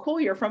so cool.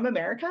 You're from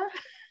America.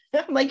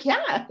 I'm like,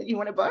 yeah, you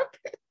want a book?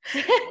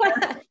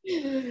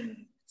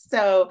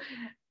 So,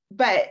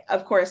 but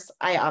of course,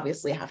 I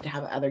obviously have to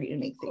have other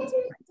unique things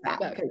like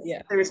that, because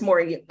there's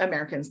more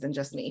Americans than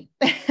just me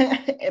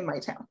in my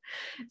town.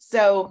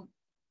 So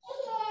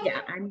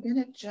yeah, I'm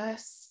gonna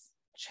just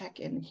check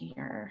in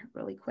here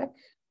really quick.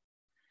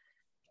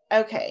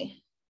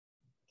 Okay.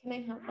 Can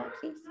I help out,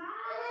 please?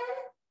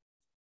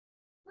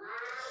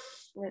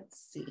 Let's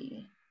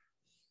see.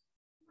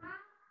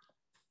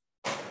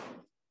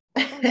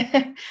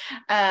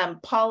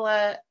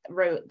 Paula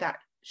wrote that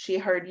she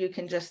heard you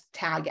can just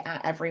tag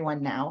at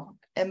everyone now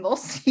and they'll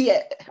see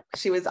it.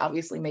 She was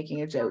obviously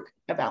making a joke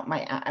about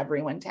my at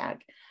everyone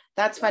tag.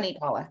 That's funny,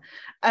 Paula.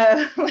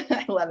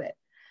 I love it.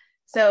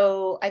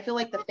 So I feel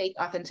like the fake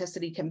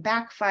authenticity can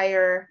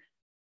backfire.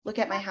 Look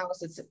at my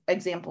house. It's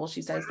example.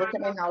 She says, look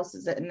at my house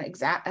is an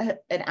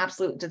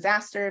absolute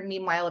disaster.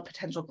 Meanwhile, a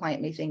potential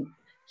client may think,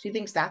 she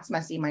thinks that's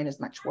messy. Mine is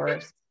much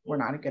worse. We're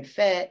not a good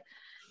fit.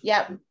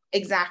 Yep,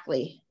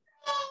 exactly.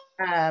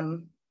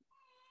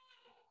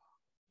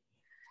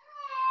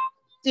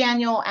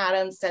 Daniel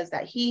Adams says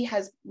that he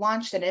has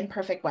launched an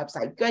imperfect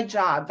website. Good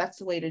job. That's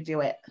the way to do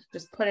it.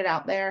 Just put it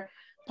out there.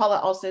 Paula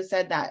also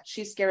said that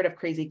she's scared of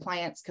crazy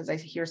clients because I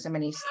hear so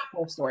many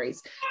horror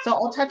stories. So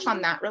I'll touch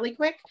on that really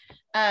quick.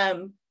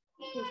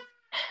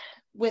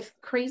 With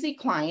crazy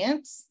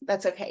clients,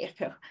 that's okay.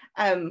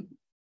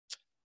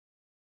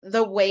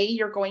 The way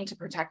you're going to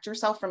protect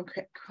yourself from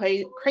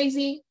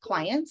crazy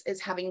clients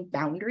is having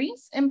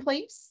boundaries in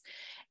place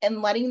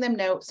and letting them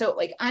know. So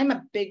like, I'm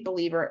a big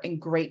believer in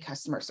great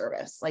customer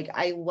service. Like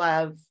I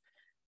love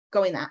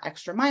going that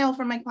extra mile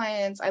for my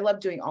clients. I love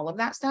doing all of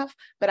that stuff,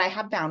 but I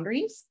have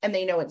boundaries and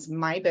they know it's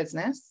my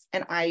business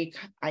and I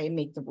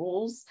make the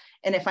rules.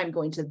 And if I'm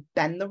going to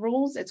bend the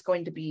rules, it's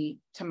going to be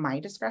to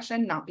my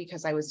discretion, not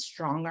because I was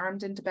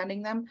strong-armed into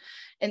bending them.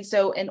 And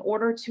so in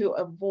order to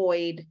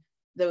avoid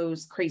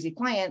those crazy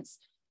clients,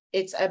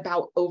 it's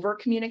about over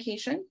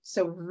communication.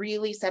 So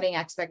really setting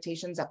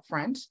expectations up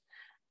front.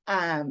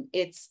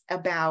 It's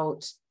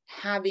about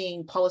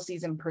having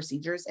policies and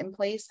procedures in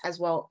place, as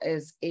well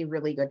as a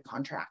really good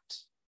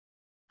contract.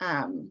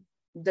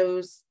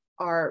 Those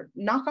are,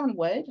 knock on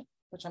wood,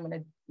 which I'm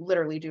going to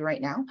literally do right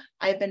now.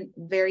 I've been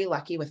very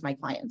lucky with my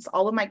clients.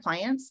 All of my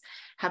clients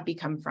have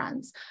become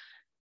friends.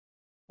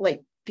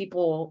 Like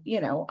people,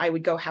 you know, I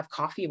would go have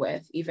coffee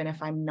with, even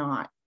if I'm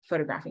not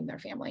photographing their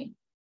family.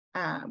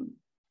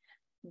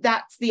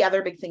 That's the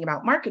other big thing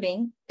about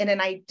marketing. In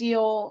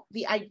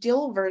the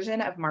ideal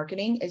version of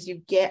marketing is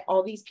you get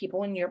all these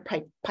people in your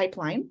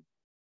pipeline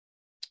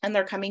and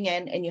they're coming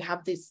in and you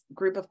have this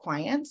group of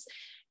clients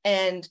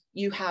and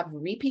you have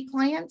repeat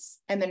clients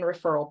and then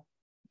referral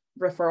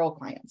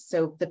clients.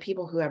 So the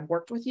people who have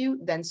worked with you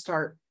then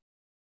start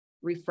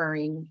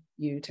referring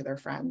you to their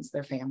friends,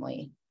 their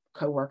family,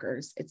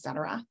 coworkers,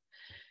 etc.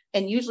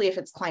 And usually if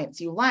it's clients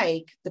you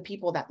like, the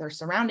people that they're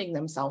surrounding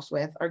themselves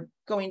with are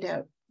going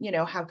to, you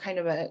know, have kind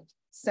of a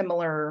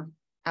similar,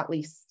 at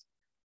least,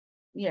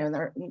 you know,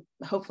 they're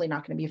hopefully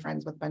not going to be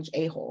friends with a bunch of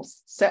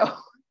a-holes. So,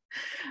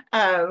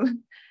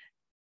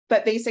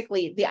 but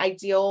basically the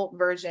ideal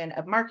version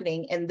of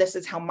marketing, and this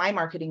is how my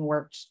marketing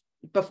worked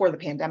before the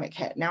pandemic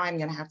hit. Now I'm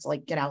going to have to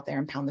like get out there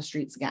and pound the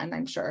streets again,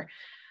 I'm sure.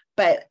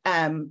 But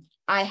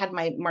I had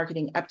my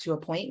marketing up to a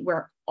point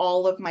where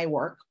all of my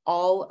work,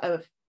 all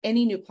of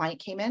any new client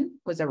came in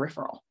was a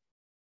referral.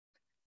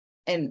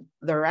 And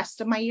the rest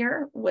of my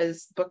year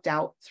was booked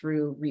out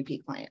through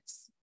repeat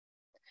clients.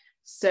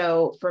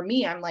 So for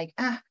me, I'm like,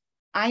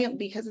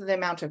 because of the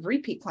amount of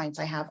repeat clients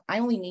I have, I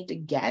only need to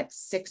get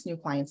 6 new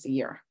clients a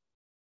year.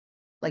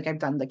 Like I've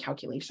done the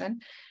calculation.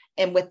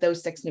 And with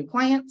those 6 new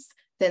clients,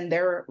 then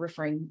they're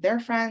referring their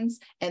friends.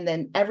 And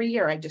then every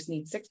year I just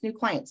need 6 new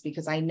clients,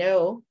 because I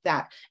know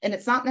that, and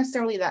it's not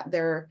necessarily that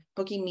they're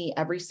booking me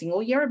every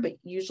single year, but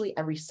usually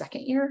every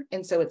second year.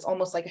 And so it's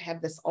almost like I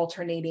have this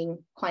alternating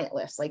client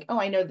list. Like, oh,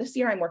 I know this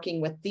year I'm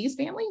working with these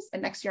families,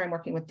 and next year I'm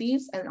working with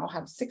these, and I'll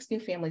have 6 new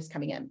families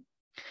coming in.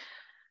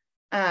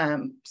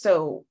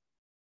 So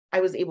I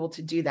was able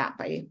to do that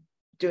by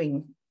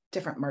doing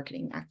different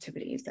marketing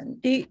activities.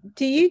 And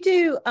do you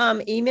do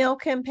email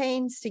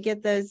campaigns to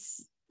get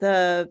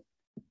the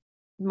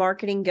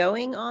marketing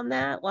going on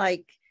that?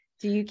 Like,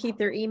 do you keep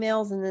their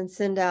emails and then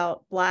send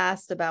out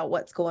blasts about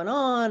what's going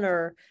on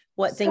or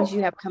what things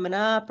you have coming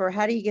up, or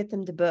how do you get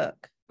them to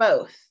book?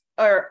 Both,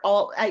 or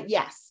all,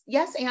 yes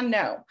and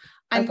no.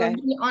 I'm Okay. going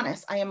to be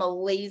honest, I am a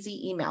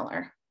lazy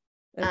emailer.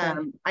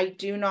 Okay. I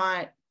do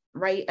not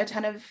write a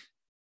ton of,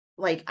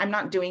 like, I'm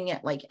not doing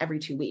it like every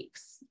 2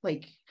 weeks.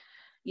 Like,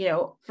 you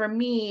know, for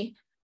me,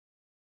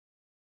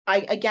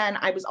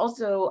 I was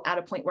also at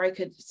a point where I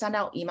could send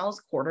out emails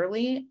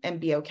quarterly and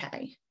be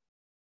okay.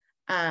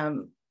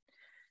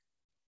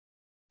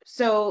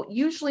 So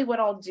usually what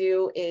I'll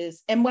do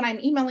is, and when I'm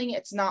emailing,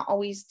 it's not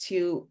always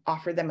to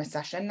offer them a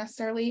session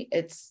necessarily.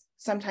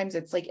 Sometimes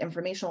it's like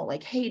informational,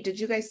 like, hey, did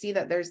you guys see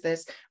that there's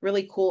this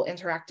really cool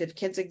interactive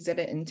kids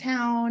exhibit in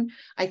town?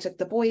 I took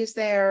the boys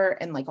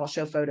there, and like, I'll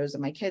show photos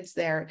of my kids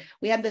there.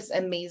 We had this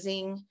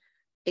amazing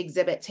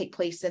exhibit take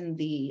place in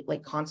the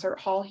like concert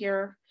hall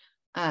here.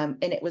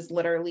 And it was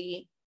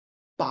literally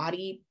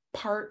body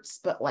parts,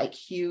 but like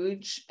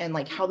huge, and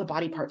like how the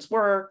body parts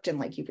worked, and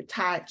like you could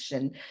touch,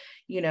 and,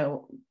 you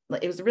know,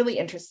 it was really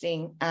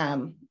interesting.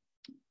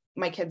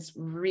 My kids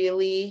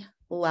really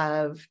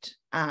loved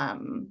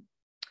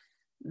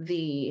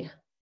the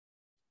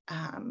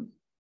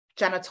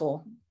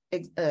genital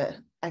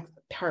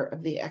part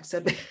of the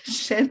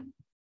exhibition.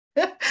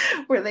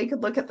 Where they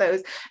could look at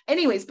those.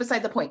 Anyways,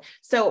 beside the point.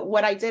 So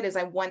what I did is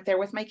I went there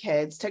with my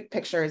kids, took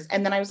pictures,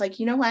 and then I was like,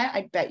 you know what?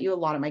 I bet you a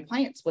lot of my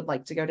clients would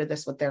like to go to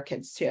this with their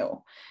kids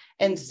too.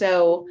 And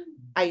so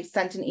I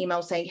sent an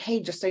email saying,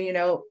 hey, just so you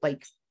know,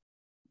 like,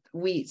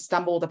 we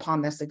stumbled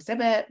upon this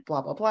exhibit,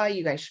 blah, blah, blah.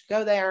 You guys should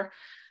go there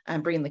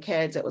and bring the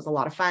kids. It was a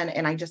lot of fun.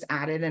 And I just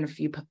added in a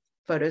few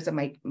photos of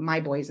my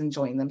boys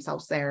enjoying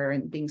themselves there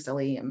and being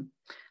silly and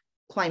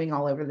climbing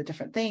all over the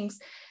different things.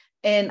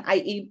 And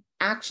I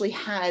actually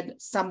had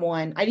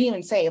someone, I didn't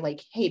even say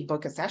like, hey,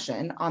 book a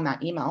session on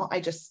that email.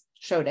 I just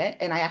showed it.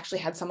 And I actually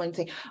had someone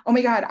say, oh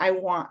my God, I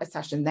want a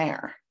session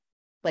there.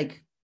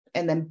 Like,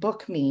 and then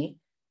book me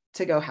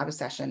to go have a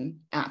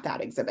session at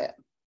that exhibit.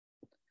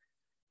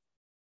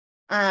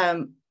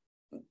 I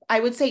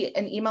would say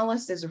an email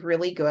list is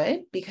really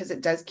good because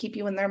it does keep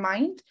you in their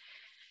mind.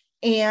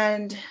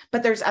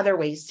 But there's other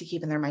ways to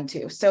keep in their mind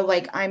too. So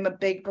like, I'm a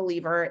big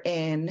believer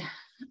in,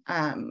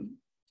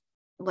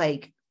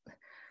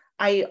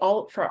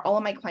 for all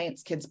of my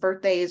clients' kids'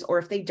 birthdays, or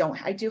if they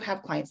don't, I do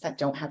have clients that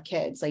don't have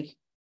kids. Like,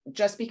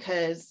 just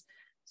because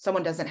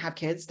someone doesn't have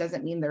kids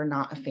doesn't mean they're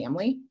not a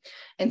family.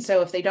 And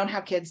so if they don't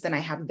have kids, then I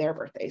have their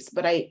birthdays,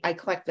 but I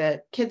collect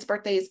the kids'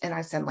 birthdays and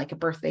I send like a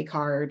birthday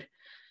card,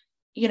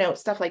 you know,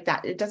 stuff like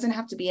that. It doesn't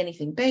have to be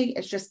anything big.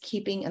 It's just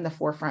keeping in the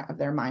forefront of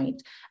their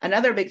mind.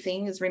 Another big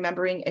thing is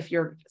remembering, if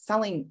you're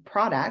selling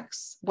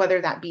products, whether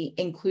that be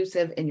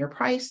inclusive in your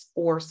price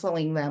or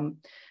selling them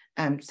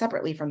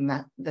separately from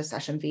the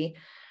session fee,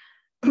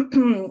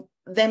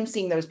 them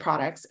seeing those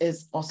products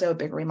is also a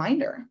big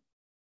reminder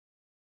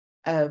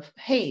of,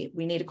 hey,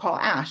 we need to call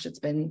Ash. It's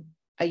been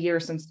 2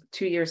 years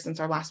since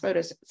our last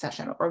photo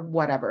session, or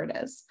whatever it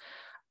is.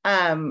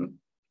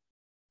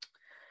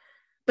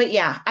 But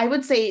yeah, I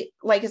would say,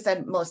 like I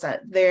said,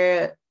 Melissa,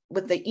 there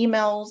with the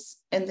emails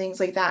and things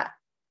like that,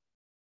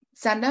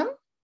 send them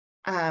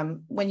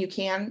when you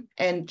can,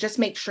 and just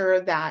make sure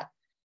that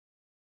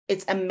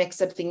it's a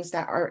mix of things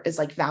that is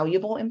like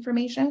valuable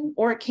information,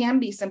 or it can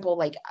be simple,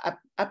 like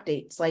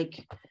updates,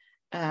 like,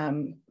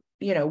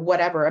 you know,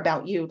 whatever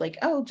about you, like,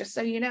 oh, just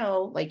so you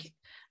know, like,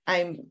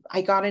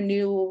 I got a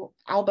new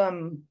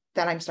album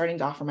that I'm starting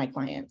to offer my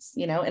clients,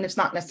 you know, and it's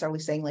not necessarily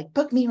saying like,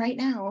 book me right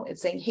now.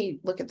 It's saying, hey,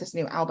 look at this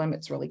new album.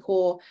 It's really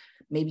cool.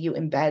 Maybe you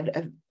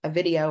embed a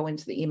video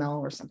into the email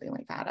or something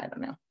like that. I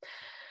don't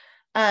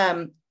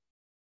know.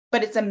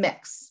 But it's a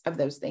mix of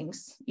those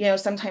things. You know,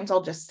 sometimes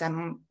I'll just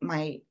send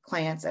my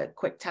clients a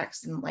quick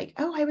text and like,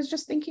 oh, I was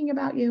just thinking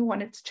about you,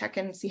 wanted to check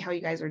in and see how you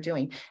guys are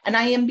doing. And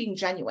I am being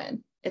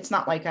genuine. It's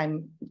not like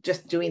I'm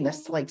just doing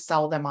this to like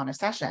sell them on a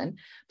session,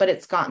 but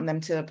it's gotten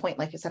them to the point,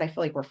 like I said, I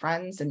feel like we're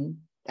friends, and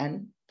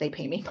they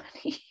pay me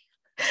money.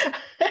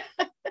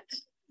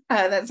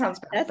 That sounds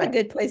bad. That's a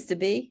good place to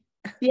be.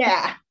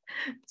 Yeah,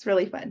 it's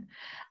really fun.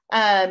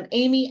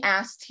 Amy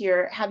asked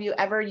here, have you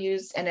ever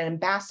used an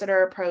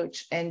ambassador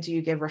approach, and do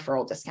you give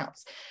referral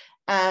discounts?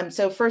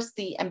 So first,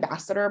 the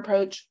ambassador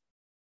approach,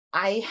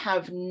 I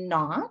have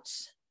not.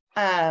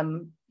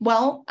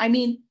 Well, I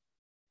mean,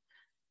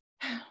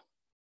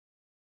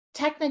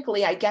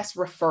 technically, I guess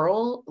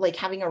referral, like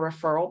having a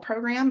referral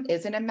program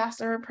is an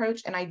ambassador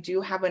approach. And I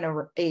do have a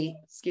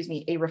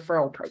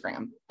referral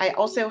program. I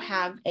also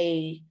have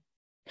a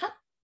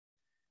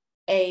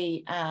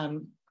a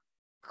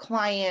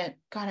client,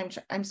 God,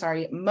 I'm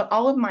sorry,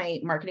 all of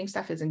my marketing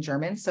stuff is in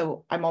German,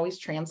 so I'm always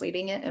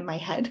translating it in my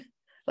head.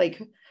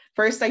 Like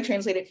first I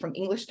translate it from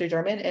English to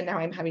German, and now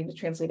I'm having to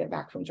translate it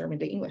back from German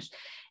to English.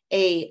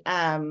 A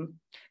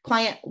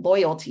client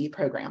loyalty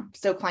program.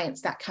 So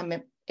clients that come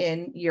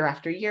in year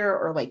after year,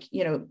 or like,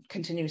 you know,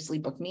 continuously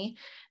book me,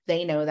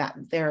 they know that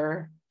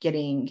they're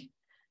getting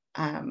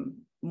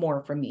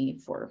more from me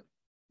for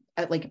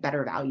like a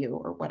better value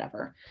or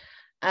whatever.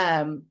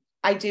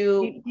 I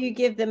do. You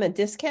give them a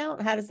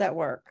discount? How does that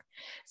work?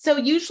 So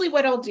usually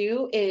what I'll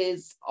do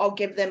is I'll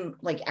give them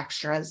like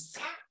extras,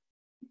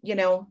 you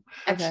know,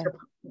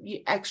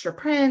 extra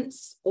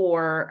prints,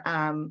 or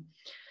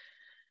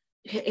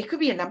it could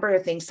be a number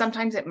of things.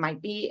 Sometimes it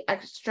might be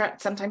extra.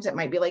 Sometimes it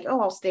might be like,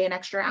 oh, I'll stay an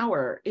extra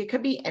hour. It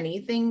could be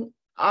anything.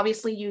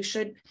 Obviously you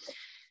should,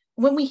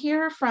 when we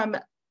hear from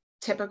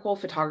typical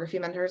photography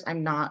mentors,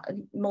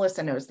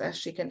 Melissa knows this,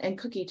 she can, and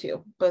Cookie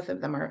too. Both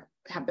of them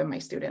have been my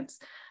students.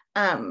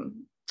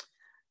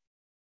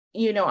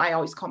 You know, I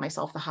always call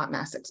myself the hot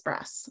mess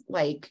express.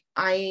 Like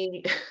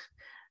I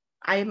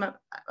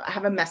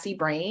have a messy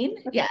brain.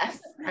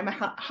 Yes, I'm a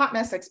hot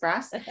mess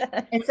express.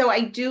 And so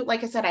I do,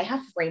 like I said, I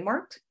have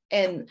framework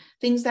and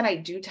things that I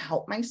do to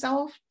help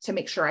myself to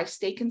make sure I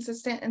stay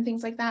consistent and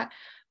things like that.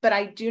 But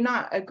I do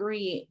not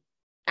agree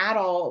at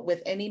all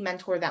with any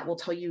mentor that will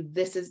tell you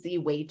this is the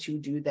way to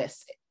do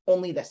this,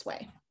 only this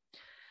way.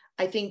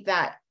 I think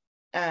that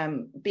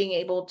being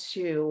able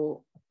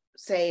to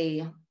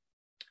say,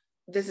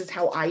 this is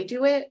how I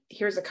do it,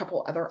 here's a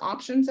couple other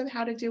options of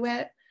how to do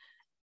it,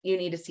 you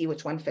need to see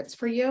which one fits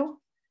for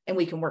you, and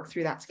we can work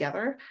through that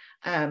together,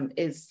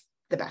 is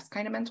the best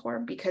kind of mentor.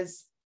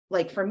 Because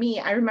like for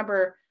me, I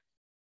remember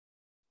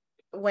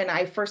when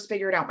I first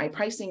figured out my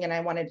pricing and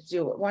I wanted to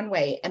do it one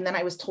way, and then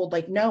I was told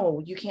like,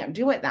 no, you can't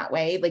do it that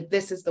way. Like,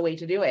 this is the way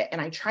to do it. And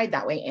I tried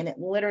that way and it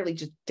literally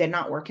just did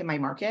not work in my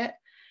market.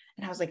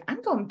 And I was like,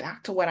 I'm going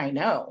back to what I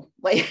know.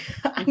 Like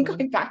I'm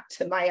going back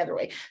to my other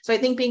way. So I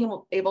think being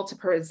able to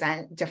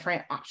present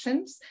different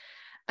options,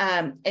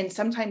 and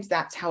sometimes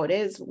that's how it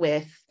is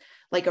with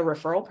like a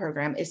referral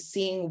program, is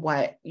seeing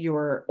what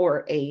your,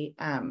 or a,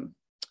 why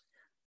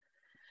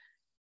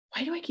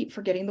do I keep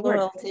forgetting the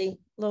word?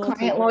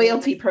 Client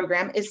loyalty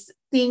program, is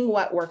seeing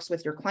what works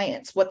with your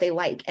clients, what they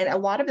like. And a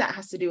lot of that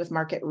has to do with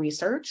market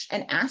research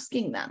and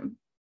asking them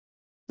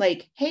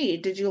like, hey,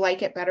 did you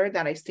like it better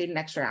that I stayed an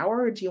extra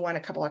hour, or do you want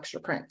a couple extra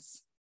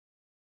prints?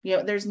 You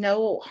know, there's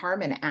no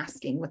harm in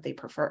asking what they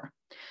prefer.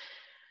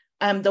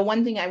 The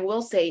one thing I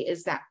will say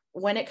is that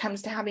when it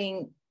comes to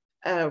having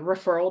a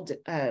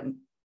referral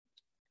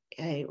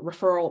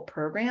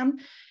program,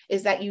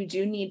 is that you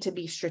do need to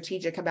be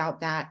strategic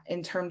about that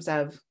in terms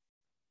of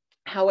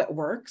how it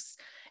works.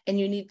 And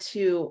you need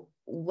to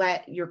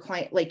let your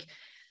client, like,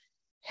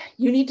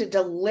 you need to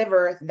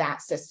deliver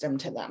that system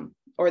to them,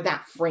 or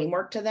that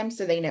framework to them,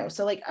 so they know.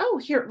 So like, oh,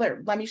 here,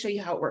 let me show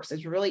you how it works.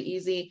 It's really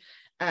easy.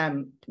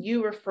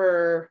 You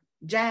refer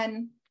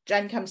Jen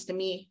comes to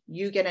me,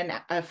 you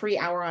get a free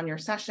hour on your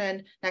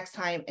session next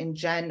time. And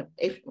Jen,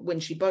 when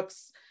she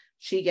books,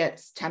 she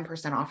gets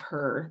 10% off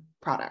her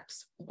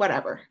products,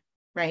 whatever,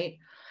 right?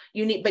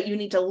 But you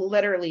need to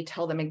literally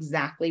tell them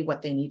exactly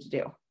what they need to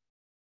do.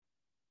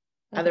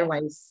 Okay.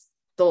 Otherwise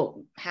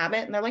they'll have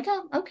it and they're like,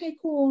 oh, okay,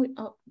 cool.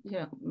 Oh,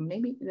 yeah,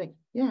 maybe, like,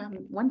 yeah,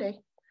 one day.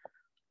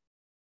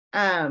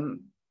 There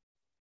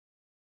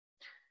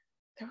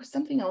was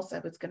something else I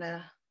was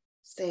gonna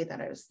say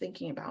that I was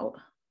thinking about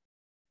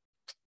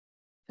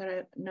that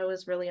I know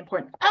is really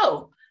important.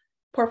 Oh,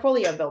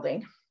 portfolio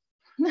building.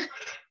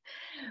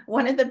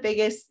 One of the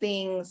biggest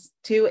things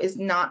too is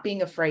not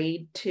being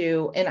afraid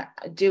to, and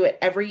do it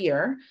every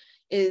year,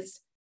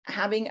 is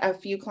having a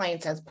few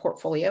clients as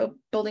portfolio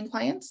building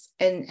clients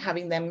and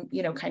having them,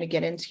 you know, kind of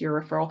get into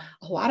your referral.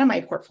 A lot of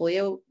my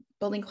portfolio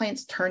building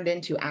clients turned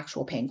into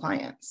actual paying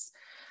clients.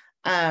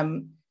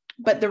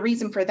 But the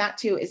reason for that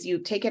too is you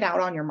take it out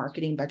on your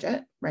marketing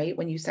budget, right?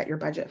 When you set your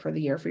budget for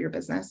the year for your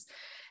business,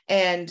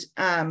 and,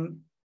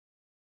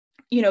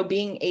 you know,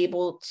 being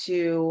able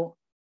to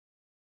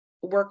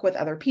work with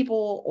other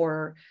people,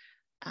 or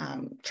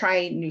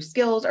try new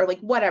skills, or like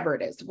whatever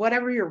it is,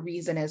 whatever your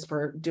reason is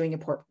for doing a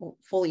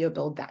portfolio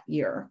build that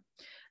year.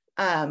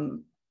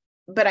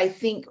 But I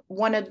think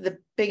one of the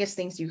biggest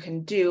things you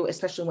can do,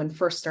 especially when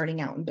first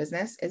starting out in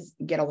business, is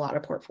get a lot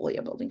of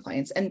portfolio building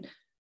clients. And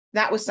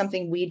that was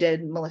something we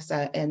did,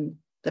 Melissa and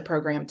the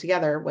program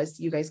together, was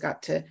you guys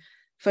got to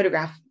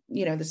photograph,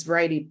 you know, this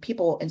variety of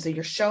people. And so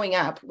you're showing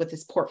up with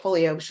this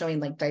portfolio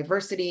showing like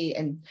diversity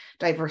and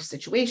diverse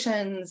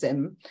situations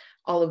and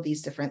all of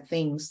these different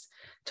things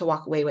to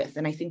walk away with.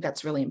 And I think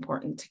that's really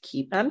important to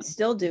keep. I'm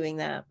still doing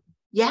that.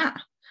 Yeah.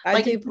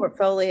 I do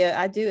portfolio.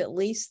 I do at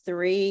least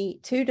 2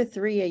 to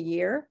 3 a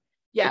year.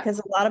 Yeah. Because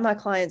a lot of my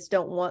clients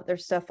don't want their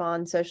stuff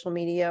on social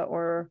media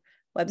or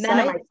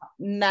website.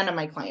 None of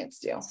my clients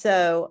do.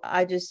 So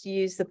I just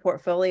use the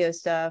portfolio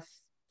stuff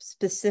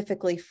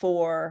specifically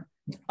for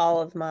all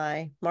of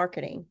my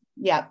marketing.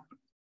 Yeah.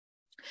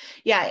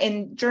 Yeah.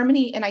 In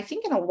Germany, and I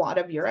think in a lot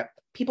of Europe,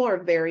 people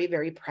are very,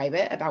 very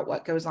private about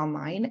what goes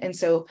online. And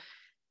so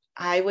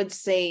I would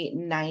say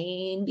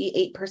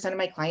 98% of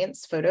my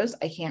clients' photos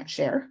I can't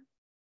share.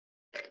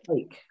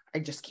 Like, I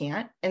just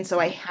can't. And so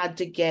I had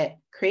to get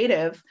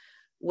creative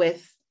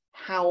with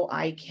how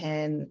I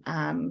can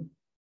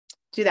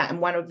do that.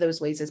 And one of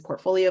those ways is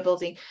portfolio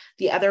building.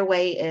 The other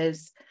way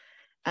is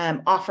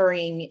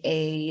offering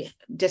a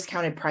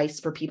discounted price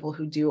for people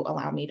who do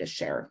allow me to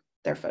share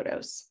their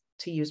photos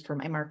to use for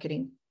my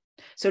marketing.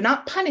 So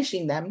not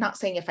punishing them, not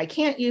saying if I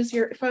can't use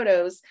your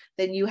photos,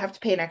 then you have to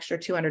pay an extra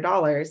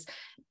 $200,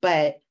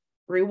 but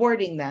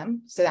rewarding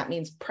them. So that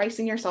means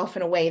pricing yourself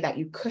in a way that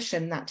you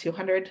cushion that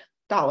 $200.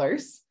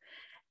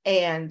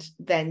 And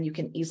then you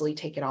can easily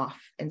take it off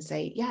and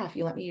say, yeah, if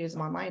you let me use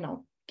them online,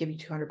 I'll give you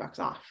 $200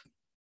 off,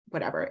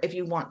 whatever, if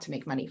you want to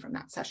make money from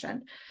that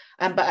session.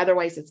 But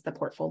otherwise it's the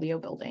portfolio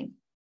building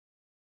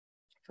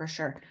for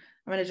sure.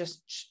 I'm going to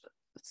just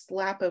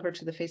slap over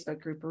to the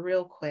Facebook group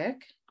real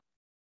quick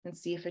and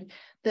see if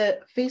the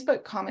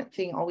Facebook comment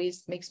thing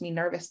always makes me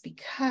nervous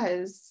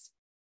because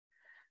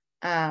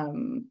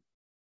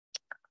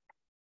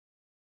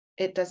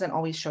it doesn't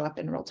always show up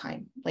in real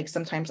time. Like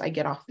sometimes I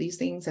get off these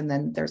things and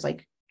then there's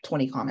like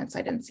 20 comments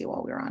I didn't see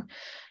while we were on.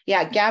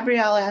 Yeah,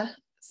 Gabriella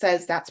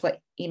says that's what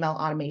email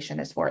automation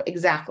is for.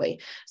 Exactly.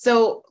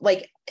 So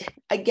like,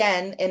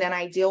 again, in an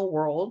ideal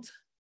world,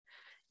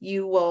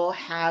 you will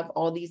have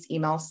all these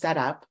emails set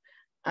up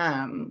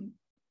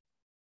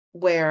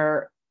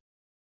where,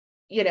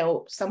 you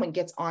know, someone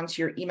gets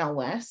onto your email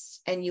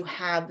list and you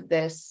have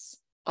this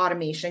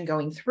automation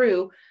going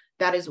through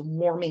that is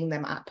warming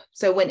them up.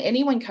 So when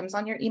anyone comes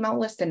on your email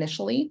list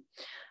initially,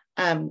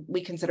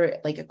 we consider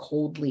it like a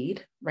cold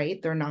lead,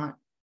 right? They're not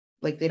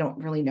like, they don't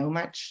really know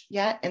much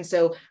yet. And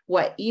so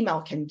what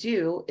email can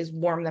do is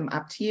warm them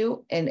up to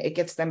you, and it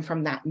gets them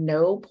from that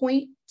no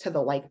point to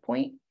the like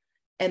point.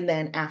 And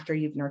then after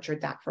you've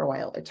nurtured that for a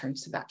while, it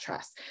turns to that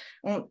trust.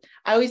 I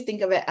always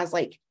think of it as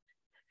like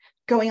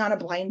going on a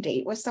blind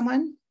date with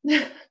someone.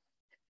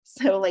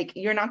 So like,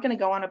 you're not going to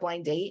go on a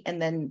blind date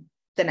and then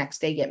the next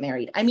day get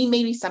married. I mean,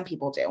 maybe some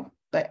people do,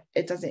 but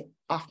it doesn't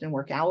often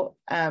work out.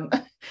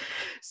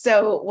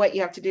 So what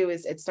you have to do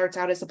is, it starts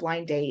out as a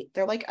blind date.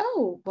 They're like,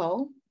 oh,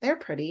 well, they're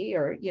pretty,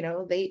 or, you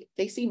know, they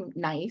seem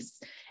nice.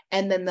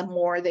 And then the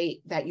more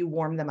that you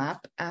warm them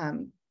up,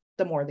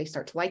 the more they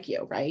start to like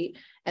you. Right.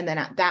 And then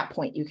at that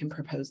point you can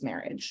propose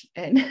marriage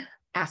and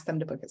ask them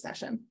to book a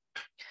session.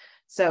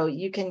 So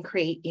you can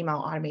create email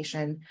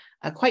automation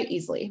quite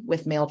easily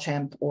with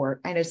MailChimp, or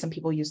I know some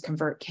people use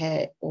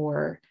ConvertKit,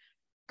 or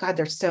God,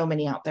 there's so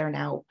many out there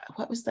now.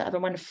 What was the other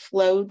one?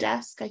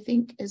 Flowdesk, I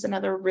think, is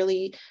another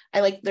really, I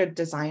like their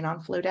design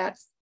on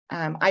Flowdesk.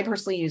 I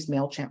personally use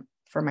MailChimp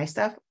for my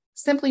stuff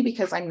simply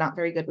because I'm not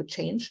very good with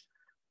change.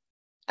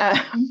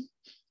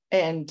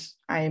 And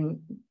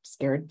I'm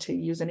scared to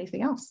use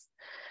anything else.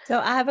 So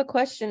I have a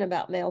question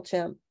about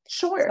MailChimp.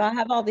 Sure. So I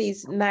have all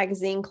these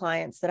magazine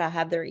clients that I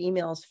have their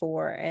emails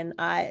for, and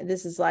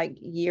this is like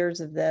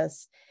years of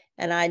this,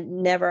 and I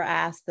never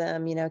asked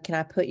them, you know, can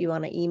I put you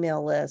on an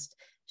email list?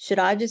 Should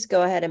I just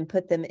go ahead and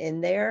put them in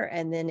there?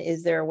 And then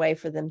is there a way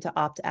for them to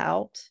opt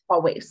out?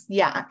 Always.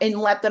 Yeah. And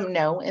let them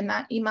know in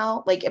that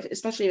email, like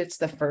especially if it's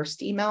the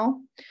first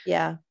email.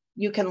 Yeah.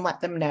 You can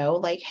let them know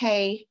like,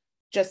 hey,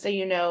 just so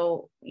you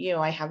know,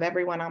 I have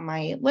everyone on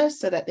my list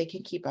so that they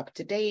can keep up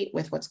to date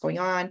with what's going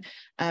on.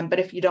 But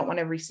if you don't want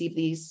to receive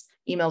these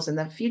emails in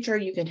the future,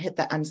 you can hit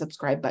the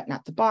unsubscribe button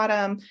at the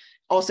bottom.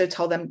 Also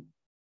tell them,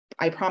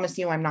 I promise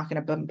you, I'm not going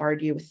to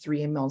bombard you with 3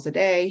 emails a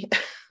day.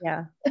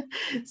 Yeah.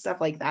 Stuff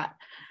like that.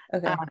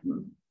 Okay.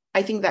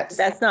 I think that's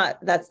not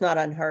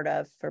unheard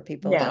of for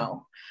people.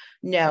 No.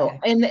 Okay.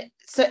 And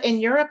so in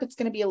Europe, it's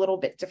going to be a little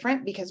bit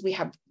different because we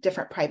have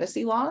different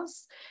privacy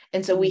laws.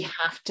 And so we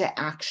have to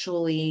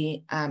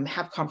actually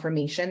have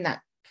confirmation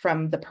that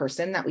from the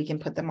person that we can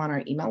put them on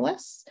our email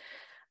list.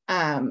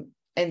 And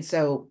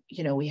so,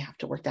 we have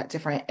to work that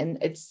different. And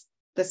it's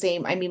the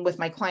same. I mean, with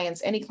my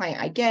clients, any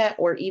client I get,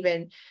 or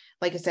even,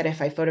 like I said,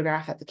 if I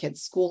photograph at the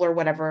kids' school or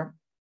whatever,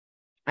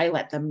 I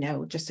let them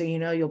know, just so you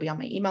know, you'll be on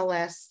my email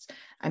list.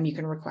 You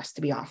can request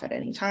to be off at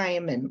any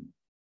time. And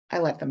I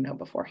let them know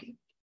before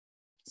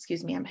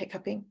excuse me, I'm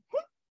hiccuping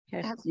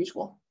as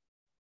usual.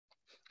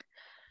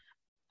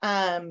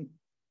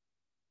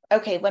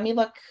 Okay, let me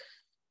look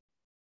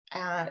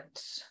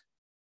at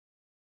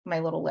my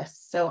little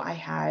list. So I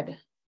had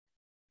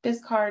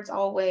biz cards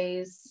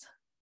always,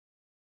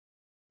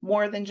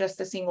 more than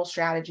just a single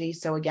strategy.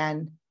 So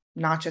again,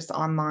 not just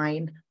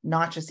online,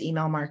 not just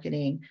email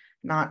marketing,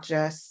 not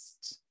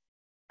just,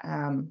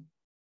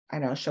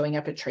 showing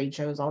up at trade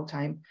shows all the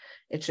time.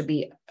 It should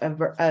be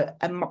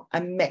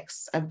a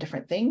mix of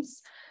different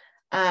things.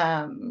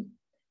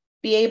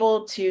 Be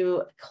able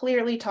to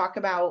clearly talk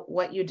about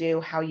what you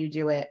do, how you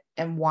do it,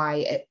 and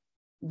why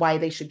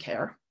they should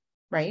care,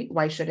 right?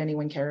 Why should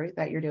anyone care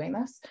that you're doing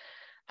this?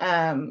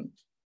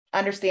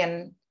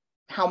 Understand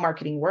how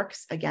marketing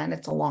works. Again,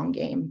 it's a long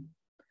game.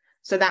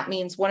 So that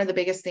means one of the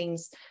biggest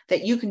things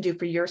that you can do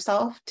for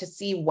yourself to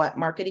see what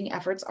marketing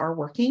efforts are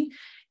working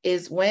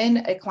is when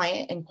a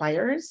client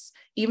inquires,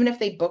 even if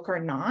they book or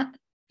not,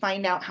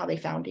 find out how they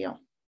found you.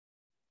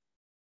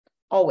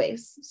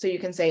 Always. So you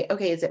can say,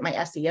 okay, is it my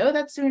SEO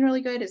that's doing really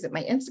good? Is it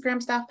my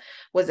Instagram stuff?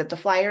 Was it the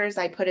flyers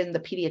I put in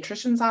the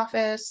pediatrician's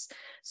office?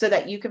 So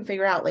that you can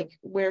figure out, like,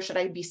 where should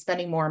I be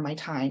spending more of my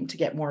time to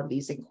get more of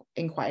these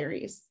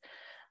inquiries?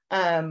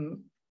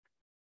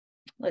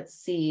 Let's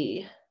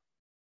see.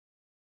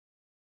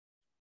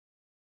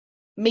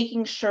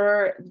 Making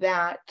sure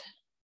that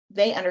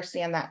they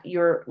understand that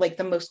you're like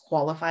the most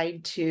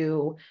qualified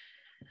to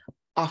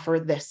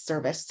offer this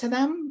service to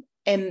them.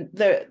 And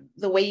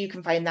the way you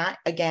can find that,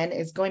 again,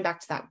 is going back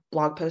to that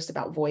blog post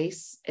about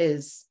voice,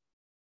 is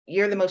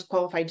you're the most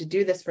qualified to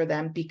do this for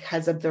them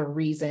because of the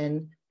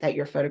reason that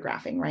you're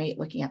photographing, right?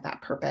 Looking at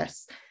that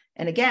purpose.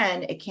 And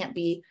again, it can't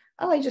be,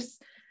 oh, I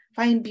just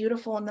find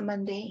beautiful in the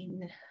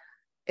mundane.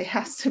 It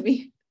has to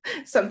be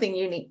something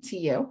unique to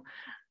you.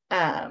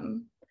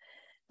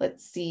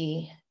 Let's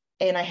see.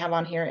 And I have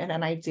on here, in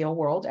an ideal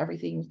world,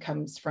 everything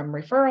comes from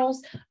referrals.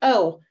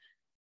 Oh,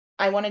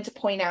 I wanted to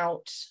point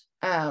out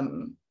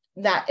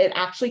that it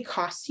actually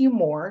costs you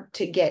more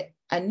to get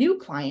a new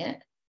client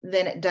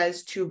than it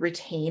does to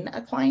retain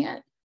a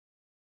client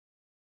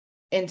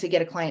and to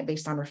get a client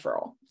based on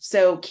referral.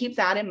 So keep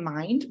that in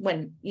mind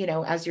when,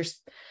 as you're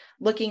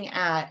looking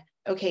at,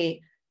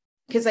 okay,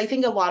 because I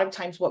think a lot of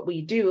times what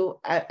we do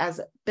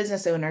as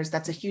business owners,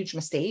 that's a huge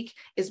mistake,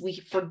 is we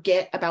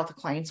forget about the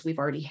clients we've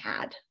already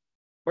had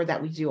or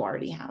that we do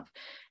already have.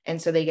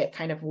 And so they get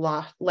kind of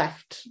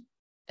left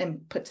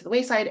and put to the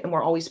wayside. And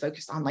we're always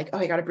focused on like, oh,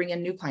 I got to bring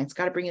in new clients,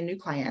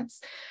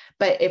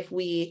 But if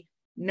we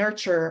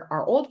nurture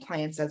our old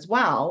clients as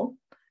well,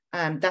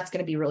 that's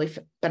going to be really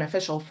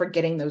beneficial for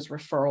getting those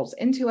referrals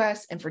into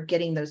us and for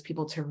getting those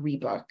people to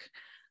rebook.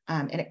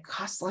 And it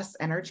costs less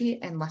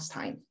energy and less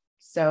time.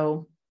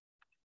 So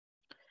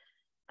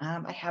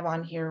I have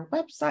on here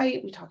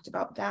website. We talked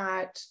about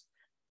that.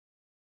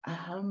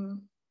 I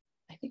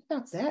think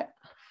that's it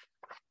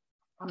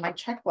on my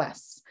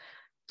checklist.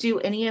 Do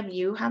any of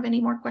you have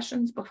any more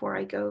questions before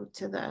I go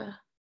to the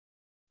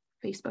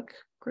Facebook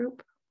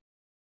group?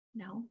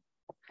 No.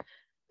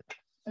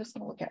 I just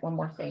want to look at one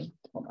more thing.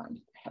 Hold on.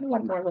 I have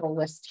one more little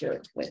list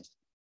here with.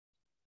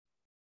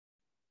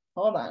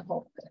 Hold on. I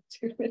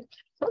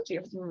told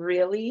you,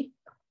 really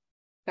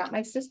got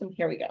my system.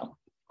 Here we go.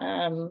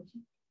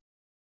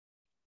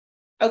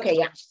 Okay,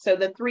 yeah. So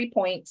the 3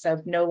 points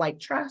of know, like,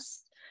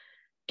 trust,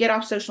 get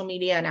off social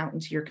media and out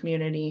into your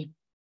community,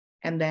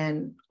 and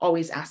then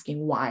always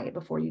asking why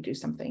before you do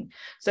something.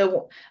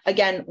 So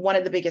again, one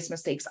of the biggest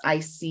mistakes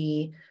I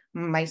see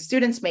my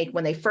students make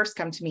when they first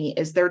come to me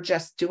is they're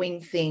just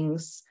doing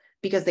things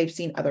because they've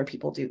seen other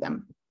people do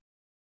them.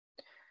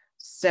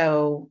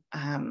 So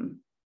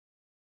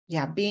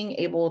yeah, being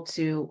able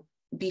to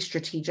be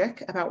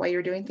strategic about why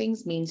you're doing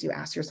things means you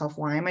ask yourself,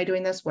 why am I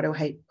doing this? What do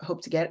I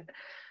hope to get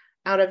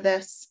out of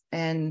this?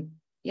 And,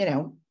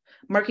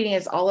 marketing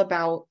is all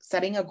about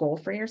setting a goal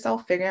for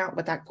yourself, figuring out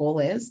what that goal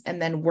is,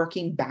 and then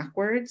working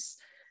backwards.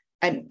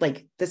 And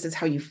like, this is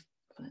how you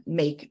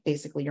make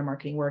basically your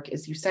marketing work,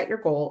 is you set your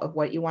goal of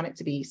what you want it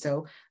to be.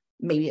 So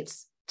maybe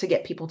it's to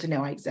get people to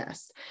know I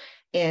exist.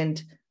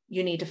 And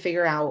you need to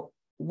figure out,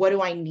 what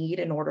do I need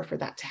in order for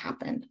that to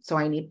happen? So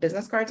I need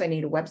business cards. I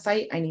need a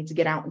website. I need to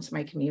get out into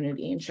my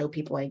community and show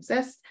people I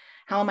exist.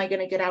 How am I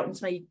going to get out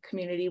into my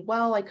community?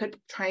 Well, I could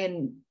try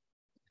and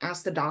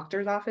ask the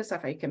doctor's office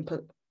if I can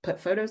put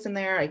photos in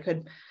there. I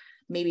could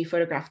maybe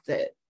photograph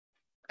a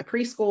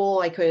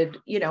preschool. I could,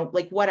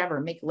 like whatever,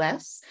 make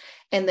lists,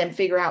 and then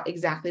figure out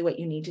exactly what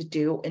you need to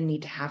do and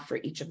need to have for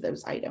each of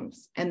those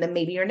items. And then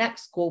maybe your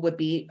next goal would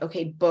be,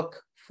 okay,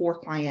 book 4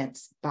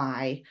 clients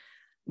by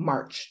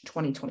March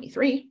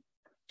 2023,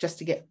 just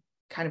to get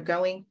kind of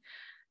going.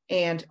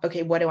 And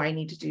okay, what do I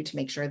need to do to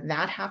make sure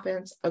that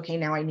happens? Okay,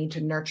 now I need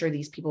to nurture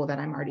these people that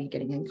I'm already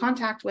getting in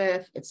contact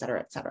with, et cetera,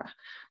 et cetera.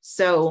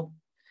 So,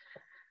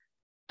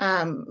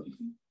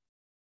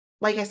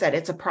 like I said,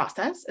 it's a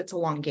process, it's a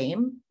long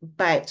game,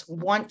 but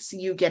once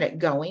you get it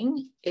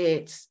going,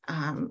 it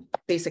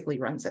basically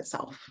runs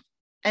itself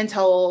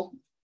until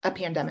a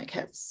pandemic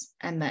hits.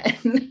 And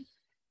then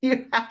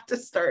you have to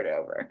start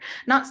over,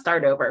 not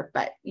start over,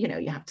 but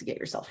you have to get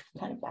yourself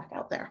kind of back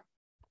out there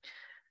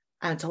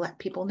to let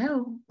people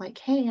know, like,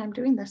 hey, I'm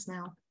doing this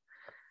now.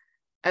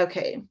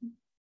 Okay.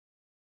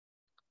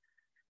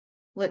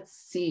 Let's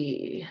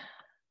see.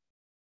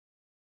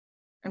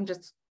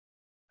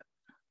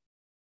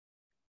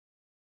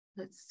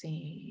 Let's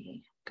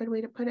see, good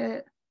way to put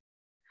it.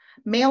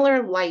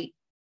 MailerLite,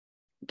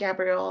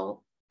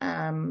 Gabriella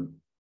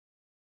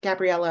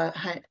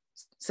Hunt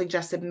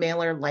suggested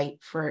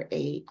MailerLite for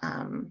a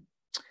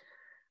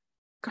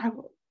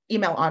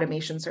email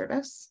automation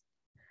service.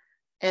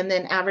 And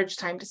then average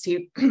time to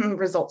see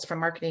results from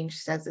marketing, she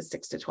says, is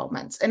 6 to 12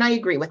 months. And I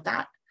agree with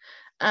that.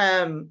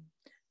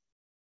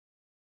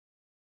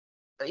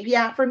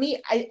 Yeah, for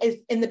me,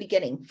 in the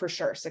beginning, for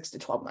sure, 6 to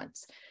 12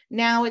 months.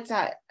 Now it's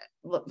at,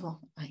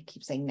 well, I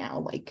keep saying now,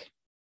 like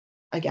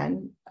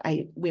again,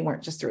 we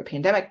weren't just through a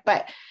pandemic,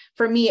 but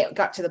for me, it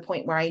got to the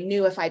point where I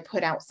knew if I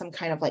put out some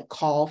kind of like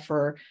call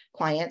for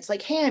clients,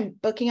 like, hey, I'm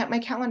booking up my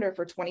calendar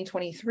for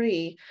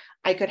 2023,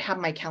 I could have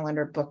my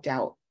calendar booked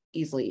out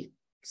easily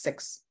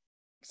 6-7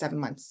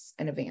 months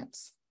in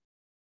advance.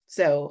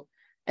 So,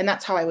 and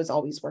that's how I was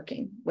always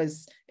working,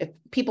 was if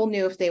people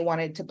knew if they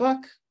wanted to book,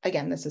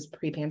 again, this is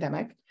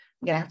pre-pandemic,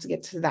 I'm going to have to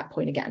get to that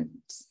point again.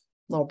 It's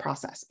a little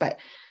process, but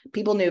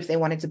people knew if they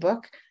wanted to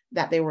book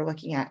that they were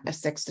looking at a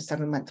 6 to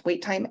 7 month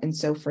wait time. And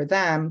so for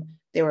them,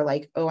 they were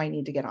like, oh, I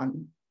need to get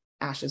on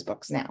Ash's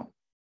books now.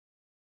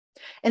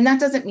 And that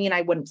doesn't mean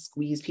I wouldn't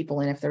squeeze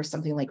people in if there's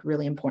something like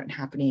really important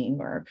happening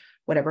or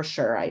whatever.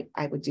 Sure, I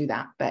would do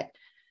that. But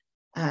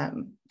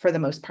for the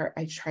most part,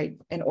 I tried,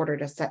 in order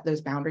to set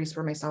those boundaries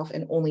for myself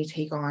and only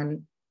take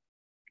on,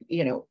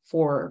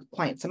 4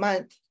 clients a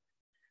month,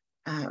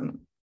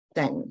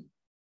 then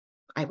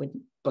I would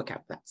book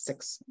out that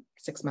six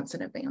months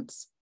in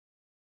advance.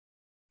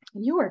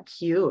 You are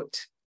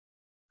cute.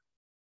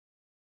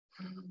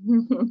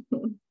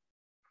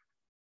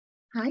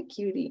 Hi,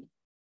 cutie.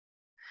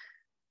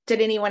 Did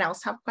anyone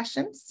else have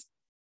questions?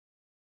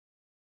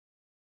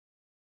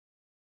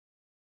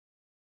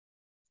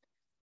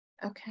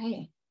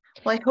 Okay.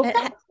 Well, I hope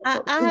that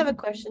I have a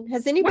question.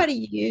 Has anybody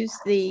used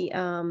the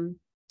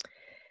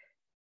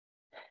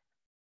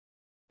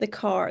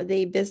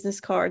business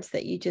cards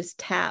that you just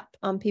tap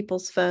on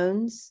people's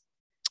phones?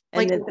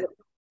 And like,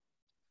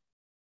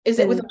 is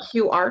it with a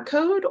QR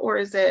code or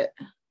is it?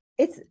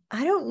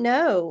 I don't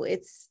know.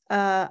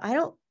 I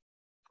don't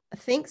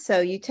think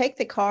so. You take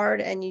the card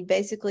and you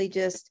basically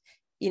just,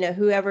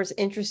 whoever's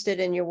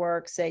interested in your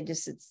work, say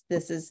this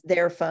is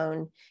their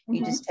phone.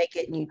 You just take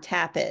it and you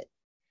tap it.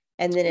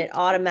 And then it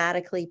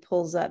automatically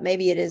pulls up.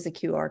 Maybe it is a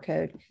QR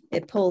code.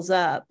 It pulls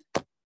up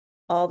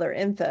all their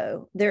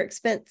info. They're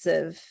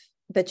expensive,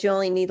 but you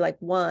only need like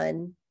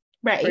one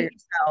Right. for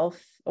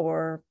yourself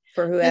or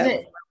for whoever,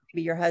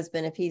 maybe your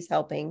husband, if he's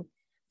helping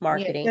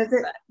marketing. Yeah,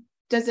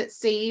 does it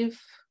save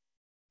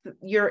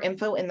your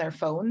info in their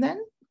phone then?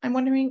 I'm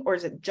wondering, or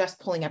is it just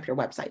pulling up your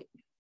website?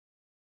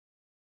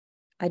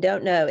 I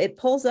don't know. It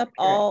pulls up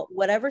all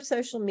whatever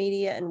social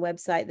media and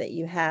website that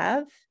you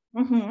have.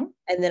 And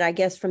then I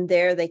guess from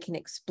there they can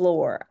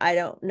explore. I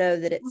don't know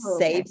that it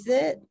saves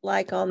it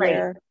like on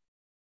their.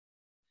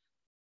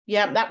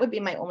 Yeah, that would be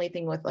my only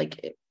thing with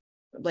like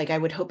I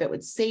would hope it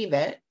would save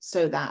it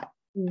so that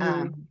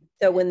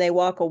so when they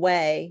walk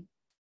away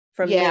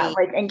from me,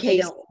 like in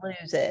case they don't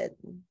lose it.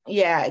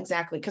 Yeah,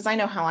 exactly. Because I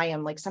know how I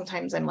am. Like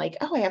sometimes I'm like,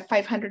 oh, I have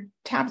 500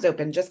 tabs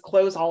open, just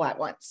close all at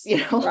once,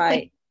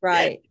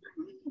 Right.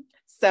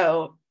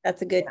 So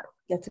that's a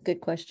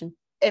good question.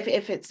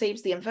 If it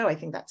saves the info, I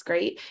think that's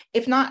great.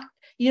 If not,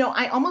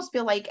 I almost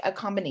feel like a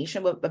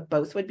combination of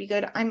both would be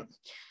good. I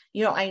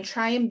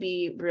try and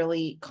be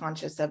really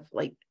conscious of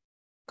like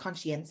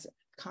conscientious.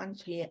 Why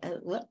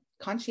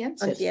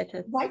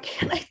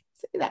can't I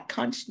say that?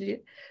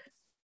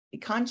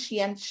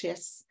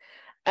 Conscientious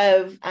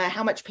of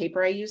how much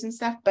paper I use and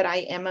stuff, but I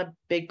am a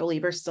big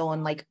believer still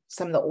in like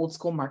some of the old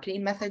school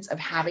marketing methods of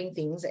having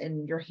things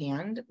in your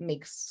hand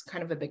makes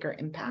kind of a bigger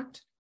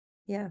impact.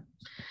 Yeah.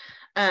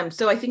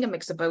 So I think a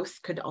mix of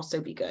both could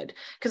also be good.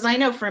 Because I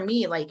know for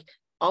me, like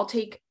I'll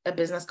take a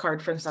business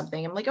card from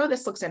something. I'm like, oh,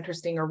 this looks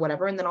interesting or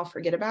whatever. And then I'll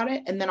forget about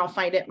it. And then I'll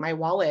find it in my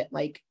wallet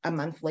like a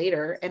month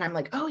later. And I'm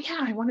like, oh yeah,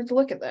 I wanted to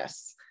look at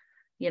this,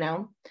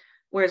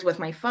 Whereas with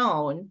my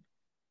phone,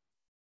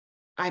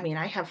 I mean,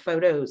 I have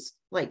photos,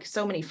 like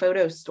so many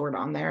photos stored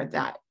on there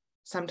that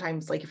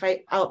sometimes like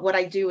what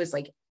I do is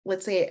like,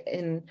 let's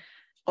say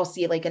I'll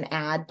see like an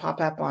ad pop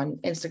up on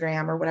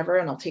Instagram or whatever,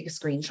 and I'll take a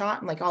screenshot.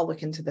 I'm like, I'll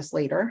look into this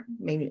later.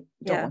 Maybe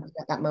don't want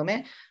to at that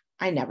moment.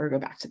 I never go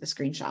back to the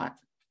screenshot.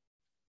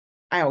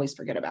 I always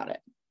forget about it.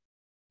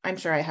 I'm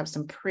sure I have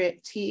some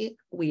pretty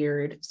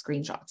weird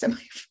screenshots in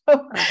my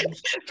phone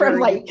from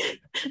like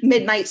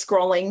midnight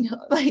scrolling,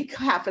 like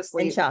half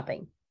asleep. And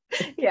shopping.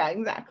 Yeah,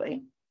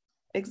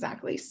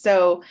 exactly.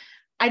 So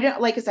I don't,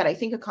 like I said, I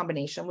think a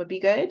combination would be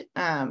good.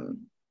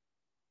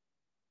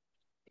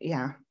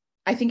 Yeah.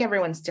 I think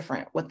everyone's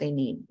different what they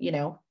need,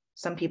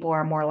 some people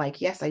are more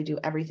like, yes, I do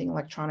everything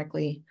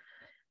electronically.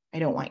 I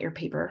don't want your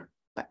paper,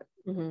 but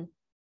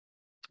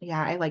yeah,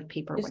 I like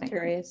paper. Just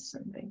curious.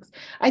 Things.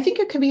 I think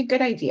it could be a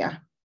good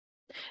idea,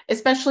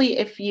 especially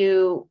if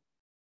you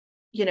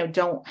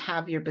don't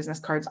have your business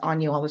cards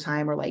on you all the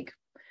time, or like,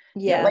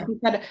 like you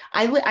said,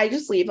 I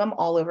just leave them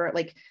all over.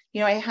 Like,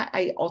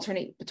 I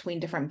alternate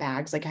between different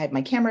bags. Like I have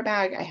my camera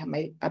bag, I have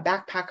a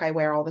backpack I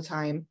wear all the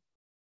time.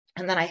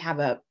 And then I have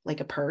a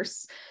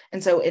purse.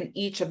 And so in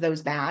each of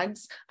those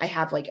bags, I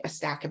have like a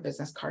stack of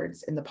business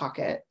cards in the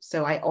pocket.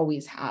 So I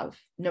always have,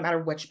 no matter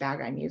which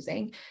bag I'm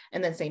using.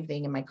 And then same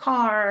thing in my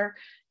car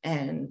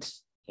and,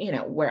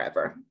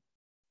 wherever.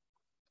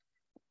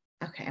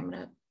 Okay, I'm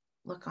going to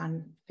look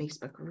on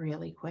Facebook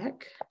really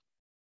quick.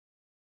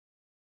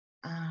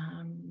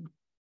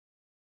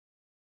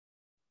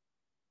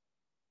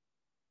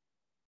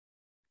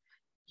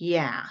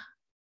 Yeah.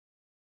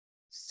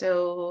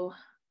 So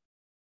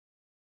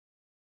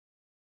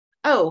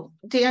Oh,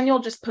 Daniel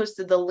just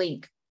posted the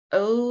link,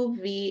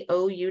 ovou.com,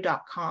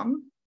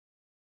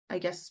 I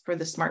guess, for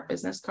the smart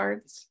business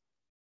cards.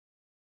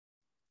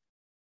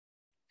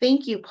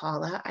 Thank you,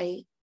 Paula.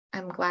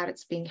 I'm glad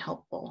it's being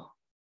helpful.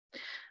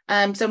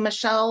 So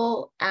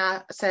Michelle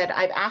said,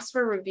 I've asked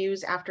for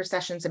reviews after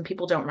sessions and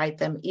people don't write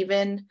them.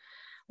 Even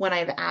when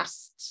I've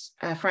asked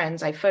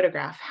friends I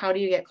photograph, how do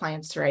you get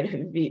clients to write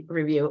a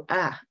review?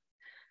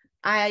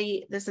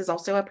 This is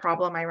also a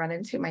problem I run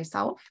into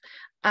myself.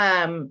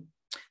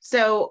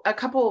 So a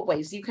couple of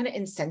ways you can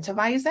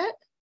incentivize it.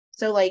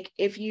 So like,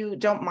 if you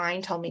don't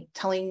mind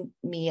telling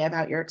me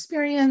about your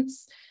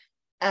experience,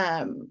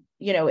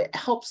 it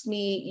helps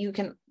me. You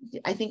can,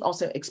 I think,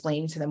 also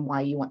explain to them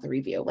why you want the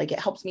review. Like, it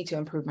helps me to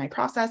improve my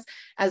process,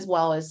 as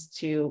well as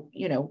to,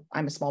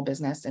 I'm a small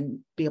business and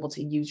be able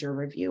to use your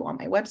review on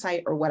my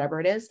website or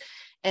whatever it is.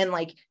 And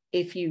like,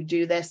 if you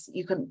do this,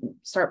 you can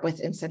start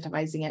with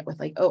incentivizing it with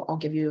like, oh, I'll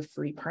give you a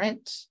free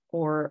print,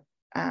 or,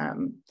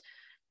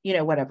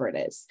 whatever it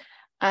is.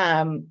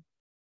 I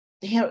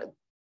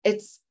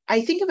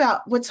think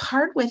about what's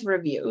hard with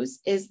reviews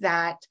is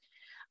that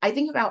I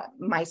think about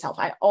myself.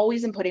 I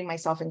always am putting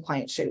myself in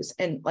client shoes.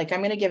 And like, I'm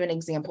going to give an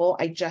example.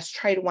 I just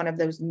tried one of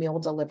those meal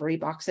delivery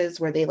boxes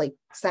where they like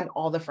send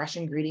all the fresh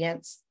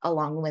ingredients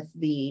along with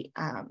the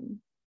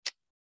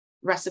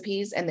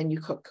recipes, and then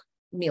you cook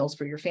meals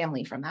for your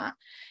family from that.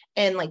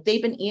 And like,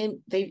 they've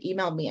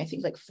emailed me, I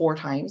think like 4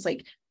 times,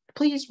 like,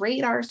 please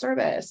rate our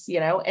service,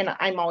 and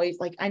I'm always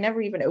like, I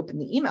never even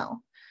opened the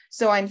email.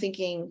 So I'm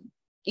thinking,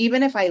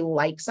 even if I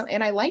like something,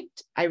 and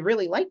I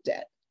really liked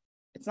it.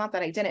 It's not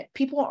that I didn't.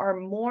 People are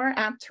more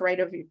apt to write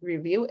a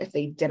review if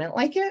they didn't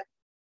like it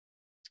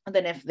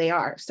than if they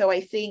are. So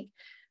I think,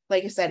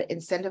 like I said,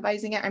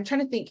 incentivizing it. I'm trying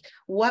to think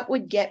what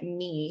would get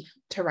me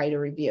to write a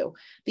review.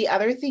 The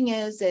other thing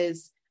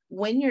is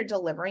when you're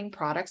delivering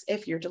products,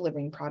 if you're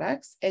delivering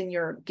products and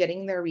you're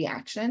getting their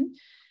reaction,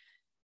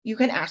 you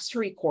can ask to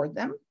record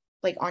them,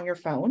 like on your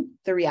phone,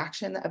 the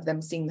reaction of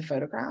them seeing the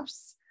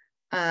photographs,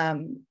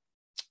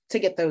 to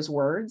get those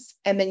words.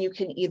 And then you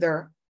can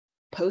either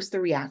post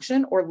the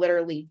reaction or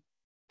literally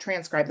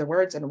transcribe the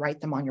words and write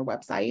them on your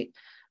website.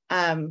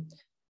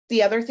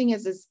 The other thing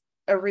is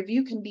a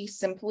review can be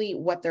simply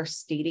what they're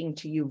stating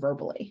to you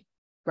verbally,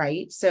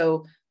 right?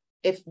 So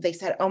if they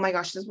said, oh my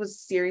gosh,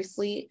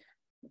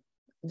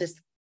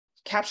 this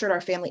captured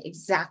our family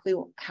exactly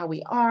how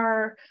we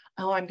are.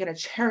 Oh, I'm going to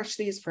cherish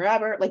these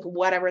forever. Like,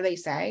 whatever they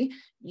say,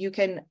 you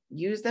can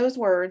use those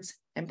words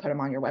and put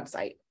them on your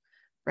website,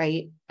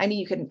 right? I mean,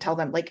 you can tell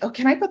them like, oh,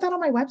 can I put that on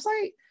my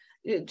website?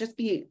 Just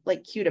be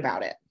like cute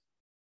about it.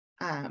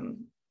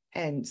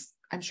 And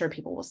I'm sure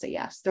people will say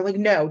yes. They're like,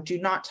 no, do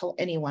not tell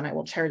anyone. I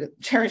will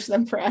cherish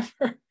them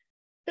forever.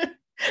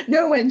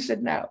 No one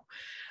should know.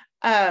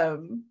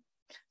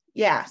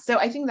 Yeah. So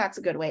I think that's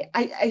a good way.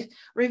 I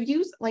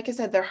reviews, like I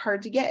said, they're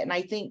hard to get. And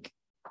I think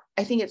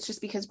it's just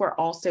because we're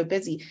all so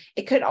busy.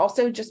 It could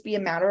also just be a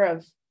matter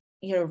of,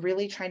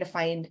 really trying to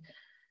find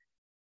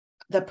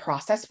the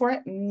process for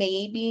it.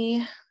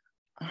 Maybe,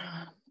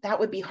 that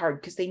would be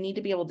hard because they need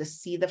to be able to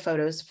see the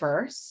photos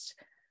first.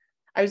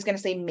 I was going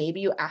to say,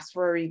 maybe you ask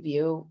for a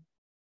review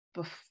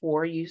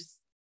before you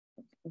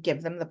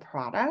give them the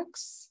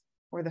products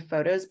or the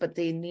photos, but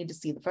they need to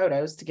see the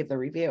photos to give the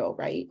review,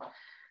 right?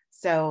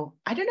 So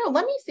I don't know.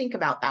 Let me think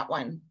about that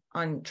one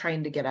on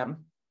trying to get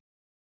them.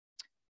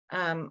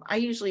 I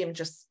usually am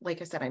just,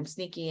 like I said, I'm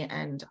sneaky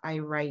and I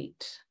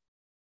write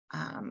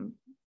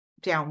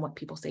down what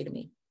people say to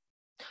me.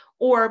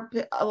 Or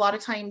a lot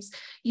of times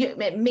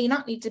it may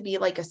not need to be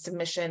like a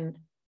submission,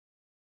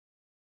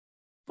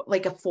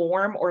 like a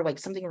form or like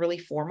something really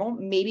formal.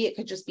 Maybe it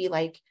could just be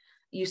like,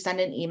 you send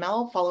an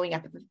email following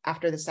up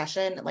after the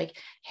session, like,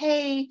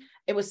 hey,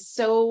 it was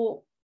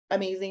so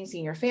amazing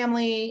seeing your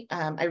family.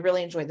 I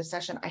really enjoyed the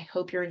session. I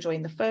hope you're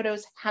enjoying the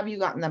photos. Have you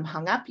gotten them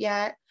hung up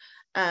yet?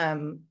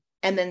 And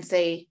then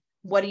say,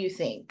 what do you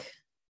think?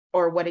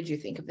 Or what did you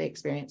think of the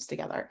experience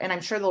together? And I'm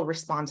sure they'll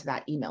respond to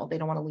that email. They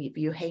don't want to leave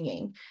you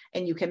hanging.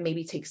 And you can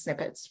maybe take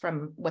snippets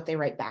from what they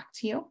write back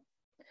to you.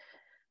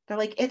 They're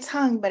like, it's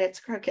hung, but it's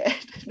crooked.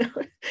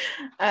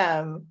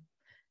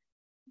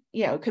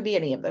 It could be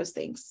any of those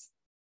things.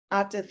 I'll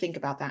have to think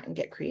about that and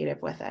get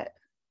creative with it.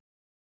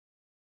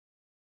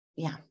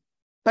 Yeah.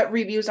 But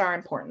reviews are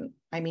important.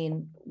 I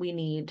mean, we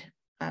need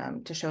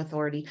to show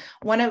authority.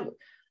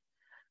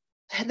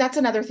 That's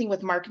another thing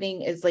with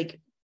marketing is like,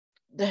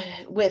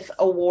 with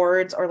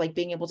awards or like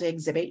being able to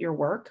exhibit your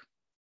work.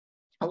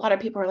 A lot of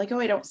people are like, oh,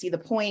 I don't see the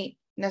point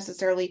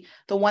necessarily.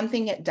 The one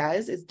thing it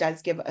does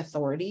give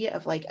authority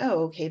of like,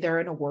 oh, okay, they're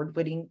an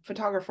award-winning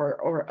photographer,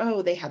 or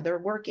oh, they had their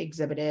work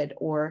exhibited,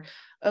 or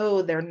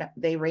oh,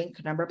 they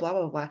rank number blah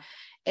blah blah.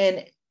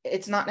 And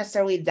it's not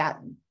necessarily that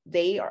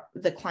the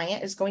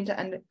client is going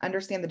to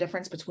understand the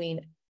difference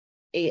between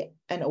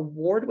an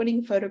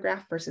award-winning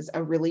photograph versus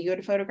a really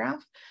good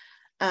photograph.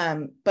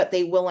 But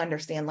they will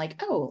understand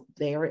like, oh,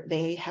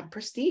 they have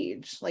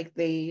prestige, like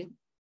they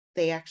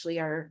actually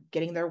are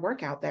getting their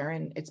work out there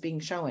and it's being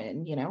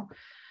shown,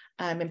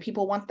 And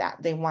people want that.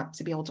 They want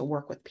to be able to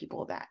work with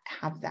people that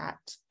have that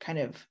kind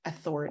of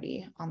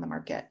authority on the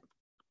market.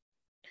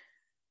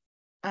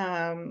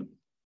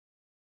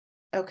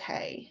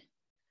 Okay.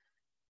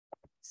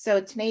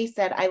 So Tanae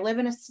said, I live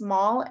in a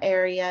small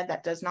area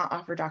that does not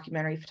offer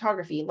documentary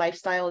photography.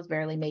 Lifestyle is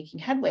barely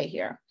making headway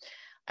here.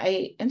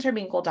 I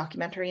intermingle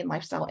documentary and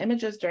lifestyle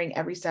images during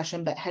every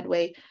session, but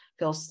headway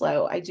feels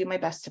slow. I do my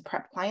best to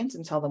prep clients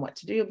and tell them what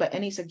to do, but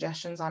any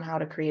suggestions on how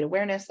to create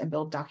awareness and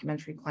build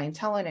documentary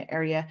clientele in an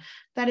area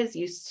that is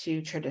used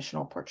to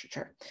traditional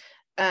portraiture?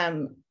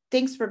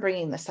 Thanks for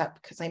bringing this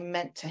up, because I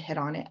meant to hit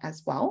on it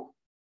as well.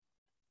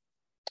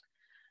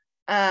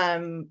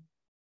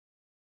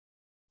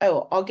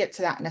 Oh, I'll get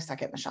to that in a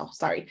second, Michelle,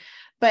 sorry.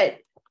 But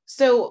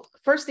so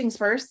first things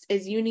first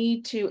is you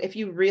need to, if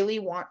you really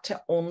want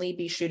to only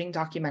be shooting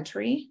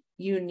documentary,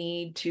 you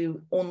need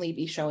to only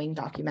be showing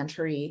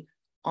documentary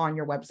on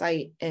your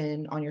website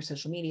and on your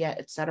social media,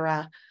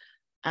 etc.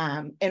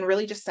 And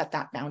really just set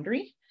that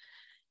boundary.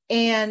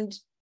 And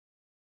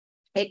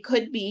it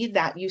could be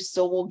that you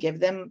still will give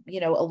them,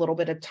 you know, a little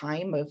bit of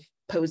time of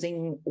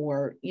posing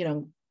or, you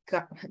know,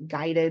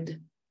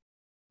 guided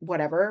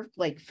whatever,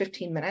 like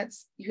 15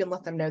 minutes, you can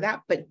let them know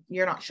that, but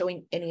you're not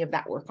showing any of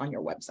that work on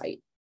your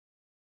website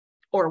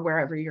or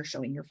wherever you're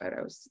showing your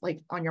photos, like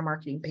on your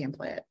marketing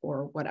pamphlet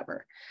or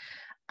whatever.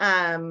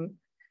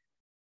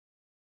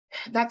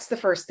 That's the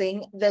first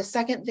thing. The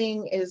second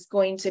thing is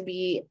going to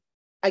be,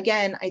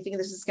 again, I think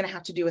this is going to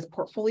have to do with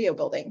portfolio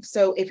building.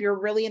 So if you're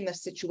really in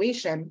this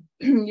situation,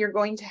 you're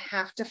going to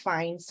have to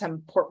find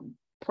some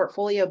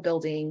portfolio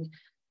building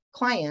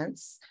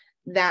clients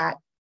that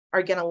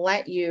are going to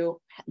let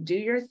you do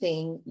your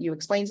thing. You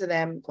explain to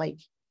them like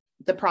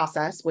the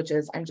process, which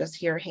is I'm just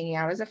here hanging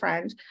out as a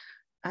friend,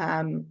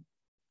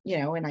 you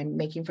know, and I'm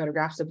making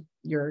photographs of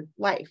your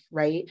life,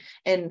 right?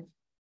 And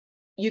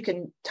you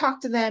can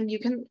talk to them. You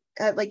can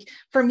like,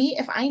 for me,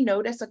 if I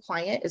notice a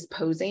client is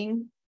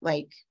posing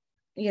like,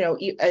 you know,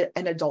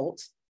 an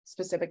adult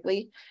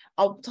specifically,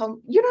 I'll tell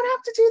them, you don't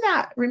have to do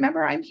that.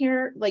 Remember, I'm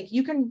here. Like,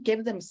 you can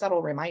give them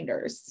subtle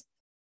reminders.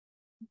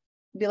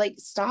 Be like,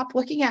 stop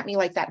looking at me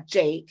like that,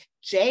 Jake,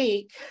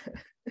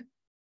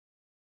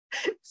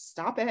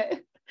 stop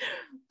it.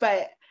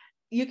 But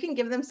you can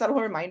give them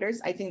subtle reminders.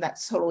 I think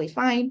that's totally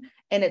fine.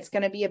 And it's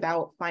going to be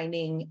about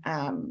finding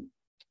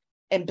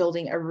and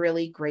building a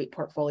really great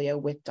portfolio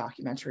with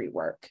documentary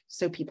work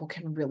so people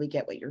can really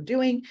get what you're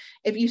doing.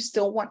 If you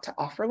still want to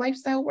offer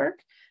lifestyle work,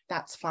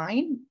 that's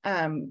fine.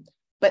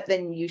 But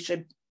then you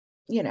should,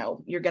 you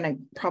know, you're going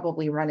to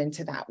probably run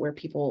into that where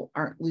people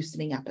aren't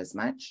loosening up as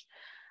much.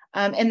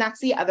 And that's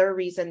the other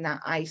reason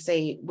that I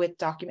say with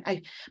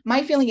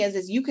my feeling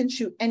is you can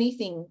shoot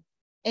anything,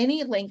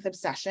 any length of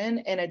session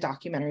in a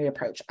documentary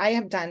approach. I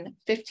have done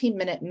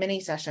 15-minute mini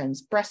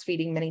sessions,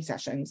 breastfeeding mini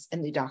sessions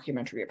in the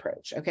documentary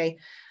approach. Okay.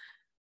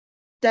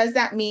 Does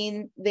that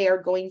mean they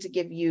are going to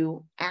give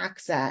you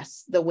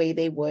access the way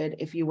they would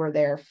if you were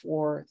there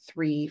for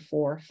 3,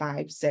 4,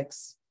 5,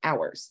 6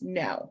 hours?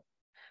 No.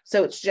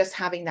 So it's just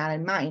having that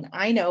in mind.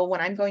 I know when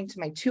I'm going to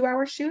my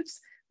 2-hour shoots,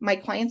 my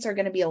clients are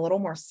going to be a little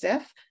more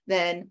stiff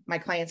than my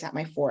clients at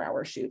my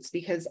 4-hour shoots,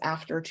 because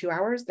after 2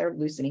 hours, they're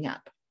loosening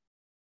up.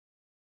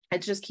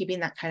 It's just keeping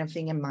that kind of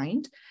thing in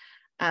mind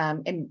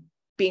and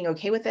being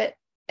okay with it.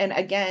 And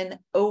again,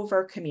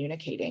 over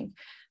communicating.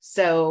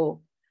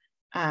 So,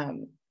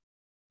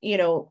 you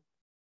know,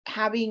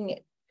 having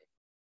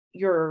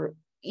your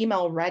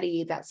email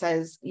ready that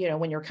says, you know,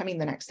 when you're coming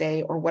the next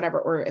day or whatever,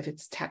 or if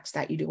it's text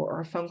that you do or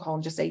a phone call,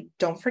 and just say,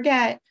 don't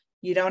forget,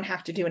 you don't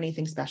have to do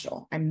anything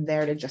special. I'm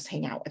there to just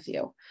hang out with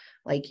you.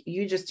 Like,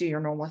 you just do your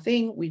normal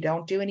thing. We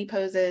don't do any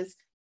poses.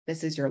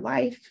 This is your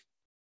life.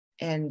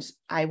 And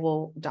I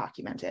will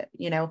document it,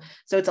 you know?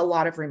 So it's a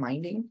lot of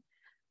reminding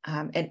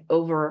and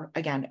over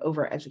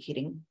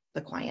educating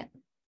the client.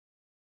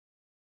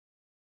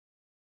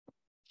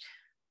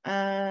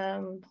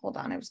 Hold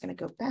on, I was going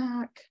to go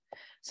back.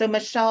 So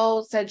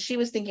Michelle said she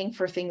was thinking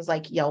for things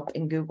like Yelp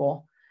and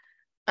Google.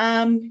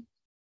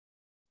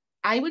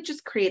 I would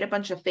just create a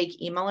bunch of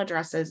fake email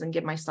addresses and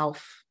give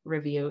myself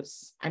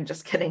reviews. I'm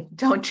just kidding.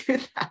 Don't do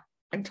that.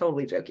 I'm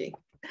totally joking.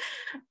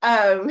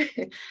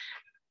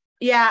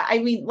 Yeah, I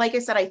mean, like I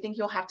said, I think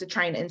you'll have to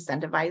try and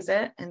incentivize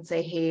it and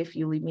say, hey, if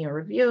you leave me a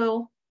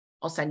review,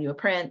 I'll send you a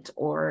print,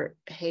 or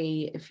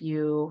hey, if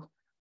you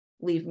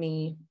leave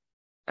me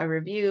a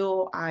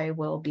review, I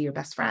will be your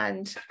best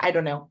friend. I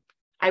don't know.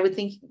 I would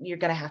think you're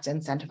going to have to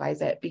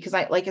incentivize it, because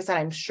like I said,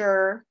 I'm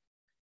sure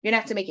you're gonna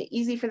have to make it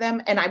easy for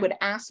them. And I would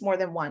ask more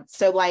than once.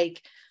 So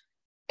like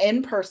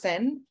in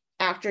person,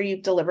 after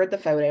you've delivered the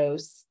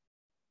photos,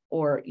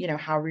 or, you know,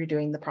 however you're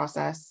doing the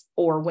process,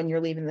 or when you're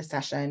leaving the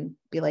session,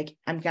 be like,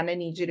 I'm going to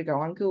need you to go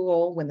on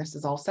Google when this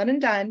is all said and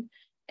done.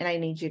 And I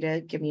need you to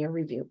give me a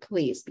review,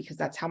 please, because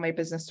that's how my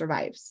business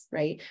survives,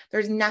 right?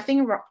 There's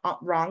nothing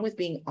wrong with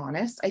being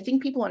honest. I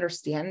think people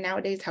understand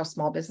nowadays how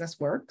small business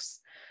works,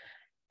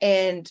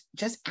 and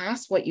just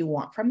ask what you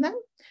want from them.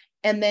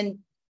 And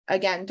then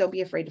again, don't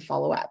be afraid to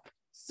follow up.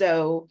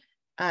 So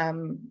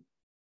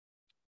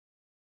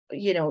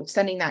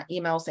sending that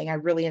email saying, I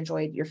really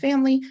enjoyed your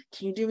family.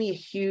 Can you do me a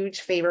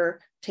huge favor?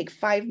 Take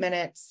 5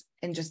 minutes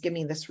and just give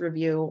me this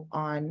review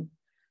on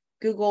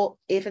Google.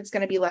 If it's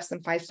going to be less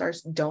than 5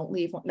 stars, don't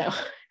leave one. No.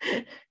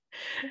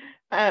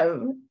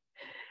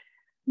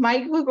 My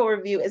Google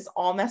review is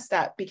all messed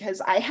up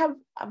because I have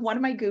one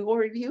of my Google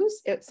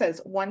reviews. It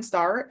says 1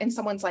 star and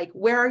someone's like,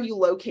 where are you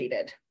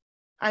located?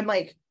 I'm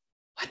like,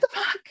 what the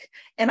fuck?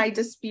 And I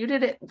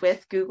disputed it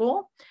with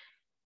Google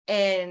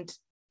and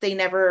they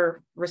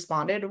never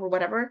responded or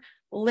whatever.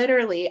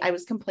 Literally, I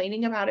was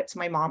complaining about it to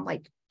my mom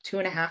like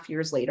 2.5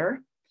 years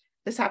later.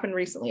 This happened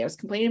recently. I was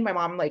complaining to my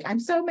mom, like, I'm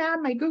so mad,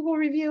 my Google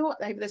review,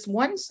 I have this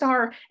 1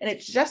 star and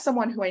it's just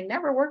someone who I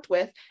never worked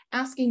with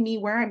asking me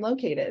where I'm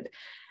located.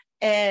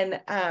 And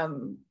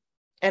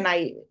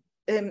I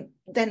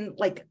then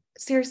like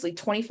seriously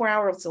 24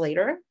 hours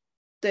later,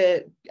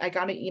 I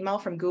got an email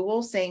from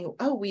Google saying,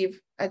 oh, we've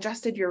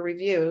adjusted your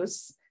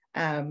reviews,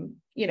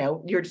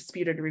 your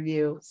disputed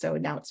review. So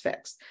now it's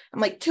fixed. I'm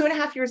like,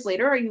 2.5 years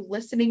later, are you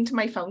listening to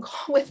my phone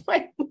call with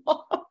my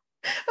mom?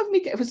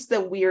 It was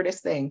the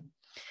weirdest thing.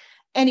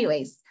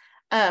 Anyways,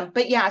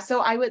 but yeah,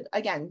 so I would,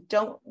 again,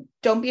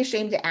 don't be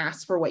ashamed to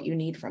ask for what you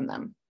need from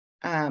them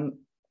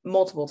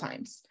multiple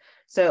times.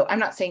 So I'm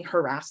not saying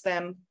harass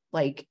them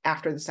like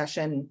after the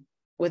session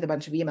with a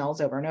bunch of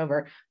emails over and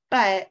over,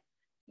 but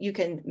you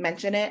can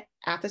mention it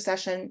at the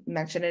session,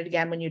 mention it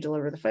again when you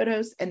deliver the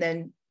photos, and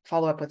then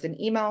follow up with an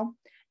email.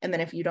 And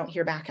then if you don't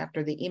hear back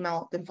after the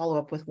email, then follow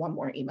up with one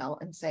more email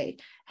and say,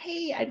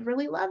 hey, I'd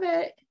really love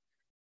it.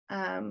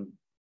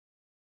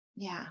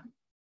 Yeah.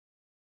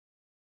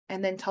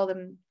 And then tell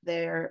them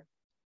their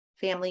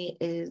family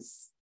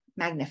is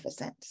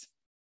magnificent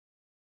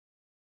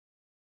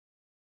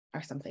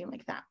or something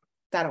like that.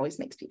 That always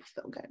makes people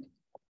feel good.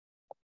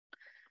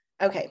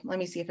 Okay, let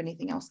me see if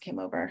anything else came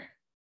over.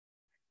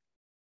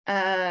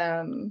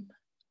 I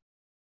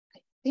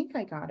think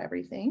I got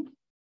everything.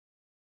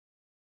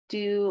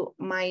 Do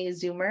my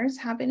Zoomers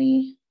have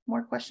any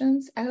more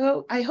questions? I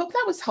hope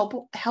that was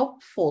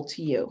helpful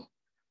to you.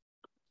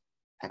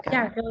 Okay.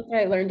 Yeah, I feel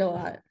like I learned a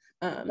lot.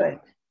 Good.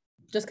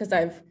 Just because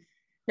I've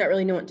not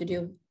really know what to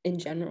do in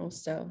general.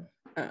 So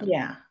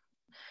yeah,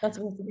 lots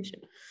of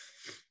information.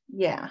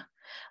 Yeah,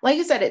 like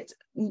I said,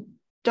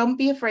 don't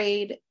be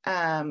afraid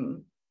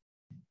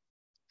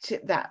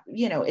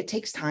it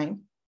takes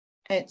time.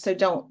 And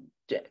so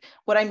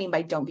what I mean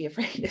by don't be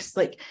afraid is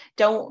like,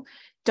 don't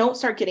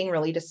start getting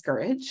really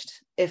discouraged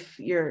if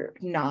you're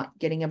not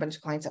getting a bunch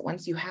of clients at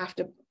once. You have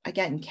to,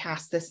 again,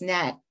 cast this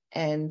net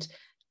and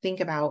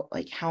think about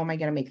like, how am I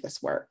going to make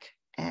this work?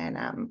 And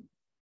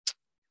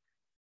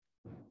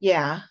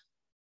yeah,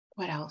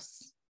 what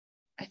else?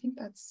 I think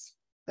that's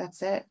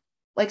it.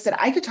 Like I said,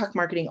 I could talk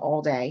marketing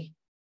all day.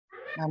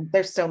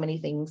 There's so many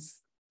things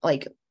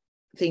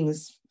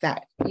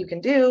that you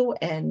can do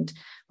and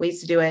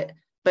ways to do it.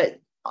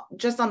 But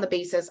just on the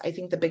basis, I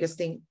think the biggest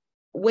thing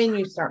when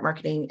you start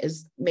marketing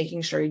is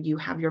making sure you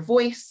have your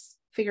voice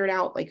figured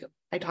out, like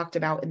I talked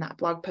about in that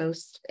blog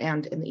post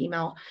and in the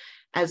email,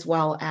 as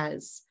well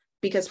as,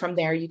 because from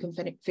there you can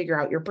figure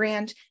out your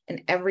brand,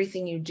 and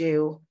everything you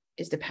do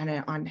is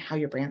dependent on how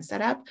your brand's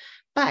set up.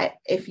 But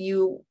if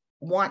you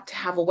want to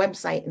have a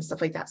website and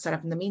stuff like that set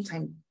up in the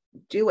meantime,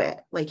 do it.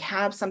 Like,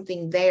 have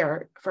something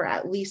there for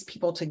at least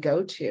people to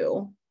go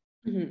to.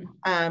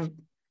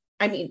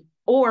 Mm-hmm.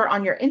 Or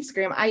on your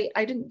Instagram. I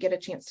didn't get a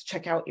chance to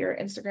check out your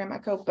Instagram,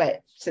 Echo,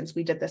 but since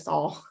we did this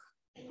all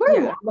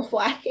on the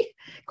fly,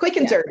 quick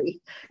and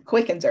dirty.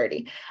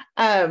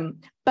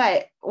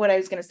 But what I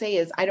was going to say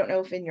is, I don't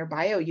know if in your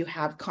bio you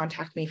have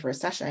contact me for a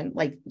session,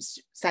 like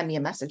send me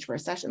a message for a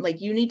session.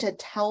 Like, you need to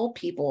tell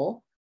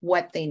people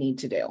what they need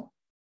to do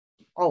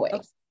always.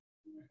 Okay.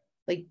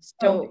 Like,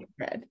 don't be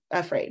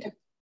afraid. I've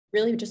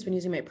really just been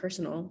using my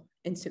personal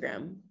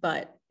Instagram,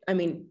 but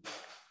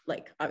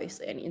like,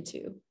 obviously I need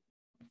to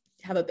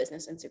have a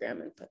business Instagram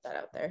and put that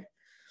out there.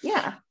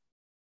 Yeah.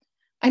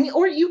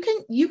 Or you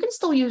can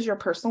still use your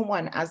personal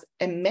one as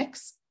a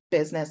mixed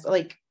business.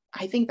 Like,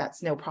 I think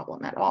that's no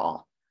problem at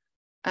all.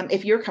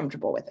 If you're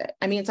comfortable with it.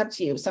 It's up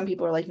to you. Some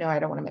people are like, no, I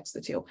don't want to mix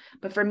the two.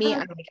 But for me,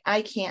 I'm like,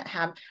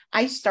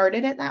 I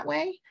started it that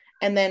way.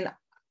 And then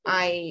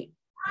I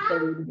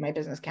deleted my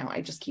business account.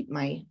 I just keep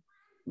my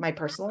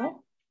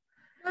personal.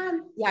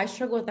 Yeah, I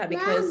struggle with that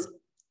because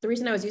the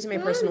reason I was using my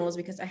personal is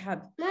because I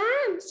have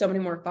so many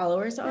more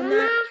followers on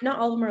that. Not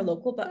all of them are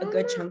local, but a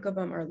good chunk of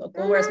them are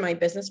local. Whereas my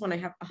business one, I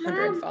have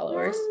 100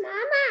 followers,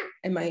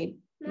 and my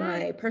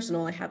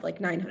personal, I have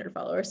like 900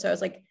 followers. So I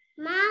was like,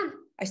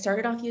 I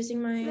started off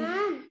using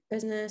my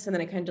business, and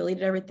then I kind of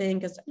deleted everything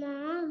because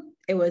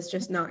it was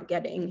just not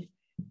getting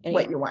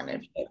what you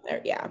wanted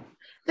there. Yeah.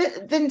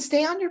 Then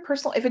stay on your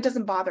personal. If it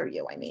doesn't bother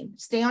you,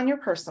 stay on your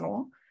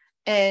personal.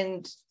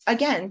 And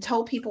again,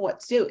 tell people what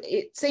to do.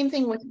 Same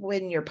thing with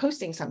when you're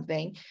posting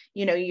something,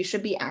 you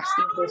should be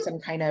asking for some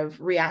kind of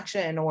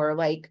reaction, or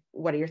like,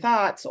 what are your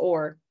thoughts,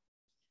 or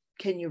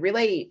can you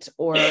relate,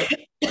 or,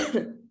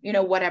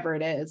 whatever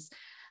it is,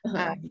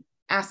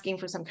 asking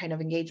for some kind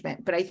of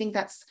engagement. But I think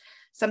that's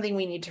something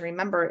we need to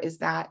remember, is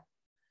that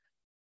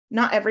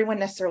not everyone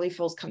necessarily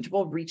feels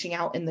comfortable reaching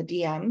out in the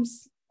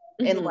DMs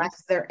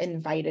unless they're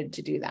invited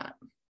to do that.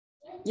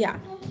 Yeah.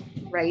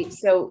 Right.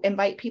 So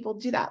invite people to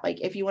do that.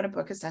 Like if you want to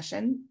book a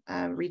session,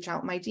 reach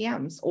out in my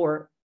DMs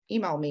or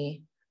email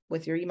me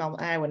with your email.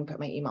 I wouldn't put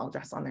my email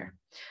address on there,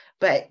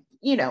 but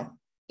you know,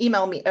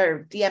 email me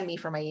or DM me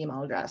for my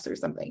email address or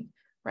something.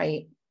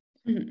 Right.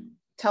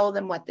 Tell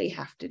them what they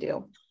have to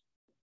do.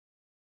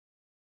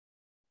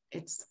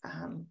 It's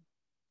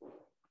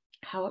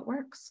how it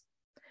works.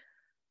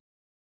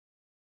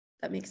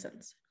 That makes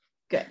sense.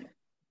 Good.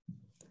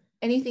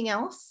 Anything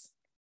else?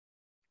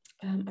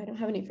 I don't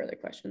have any further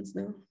questions,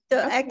 no. So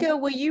Echo,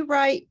 will you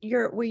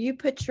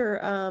put your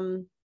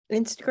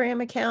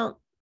Instagram account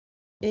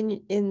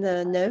in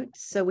the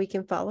notes so we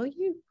can follow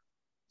you?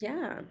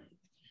 Yeah.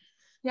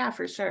 Yeah,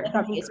 for sure.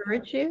 I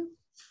encourage you.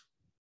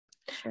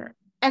 Sure.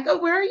 Echo,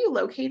 where are you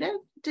located?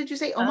 Did you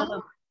say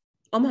Omaha?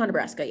 Omaha,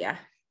 Nebraska, yeah.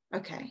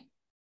 Okay.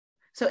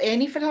 So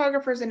any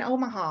photographers in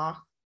Omaha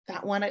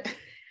that want to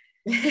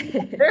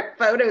their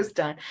photos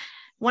done,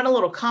 want a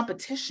little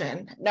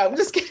competition. No, I'm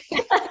just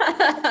kidding.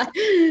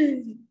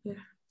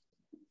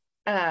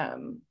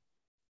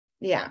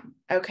 Yeah.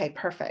 Okay,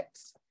 perfect.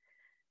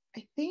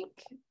 I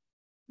think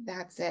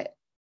that's it.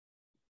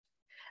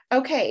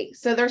 Okay,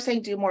 so they're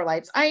saying do more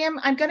lives.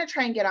 I'm gonna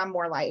try and get on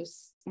more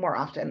lives more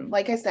often.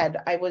 Like I said,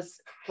 I was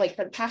like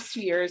for the past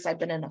 2 years, I've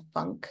been in a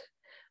funk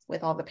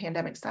with all the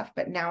pandemic stuff,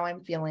 but now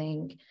I'm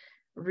feeling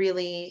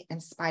really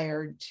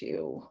inspired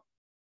to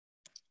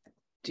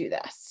do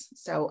this.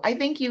 So I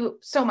thank you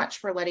so much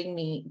for letting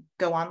me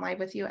go on live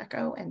with you,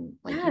 Echo, and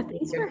like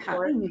thanks for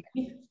having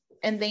me.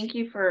 And thank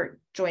you for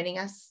joining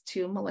us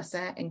to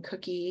Melissa and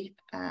Cookie,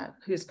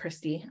 who's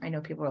Christy. I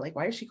know people are like,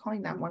 why is she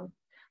calling that one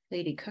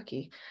lady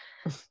Cookie?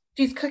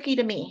 She's Cookie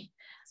to me.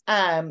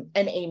 And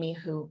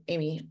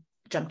Amy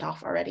jumped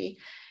off already.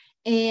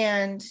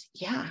 And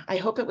yeah, I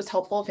hope it was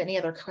helpful. If any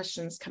other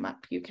questions come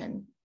up, you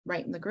can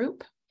write in the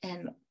group.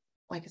 And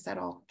like I said,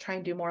 I'll try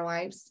and do more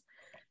lives.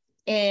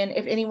 And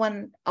if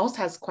anyone else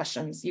has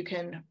questions, you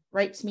can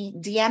write to me,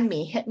 DM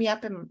me, hit me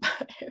up and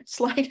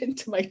slide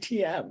into my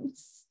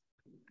DMs.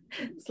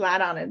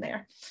 Slide on in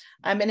there.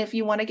 And if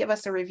you want to give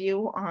us a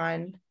review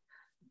on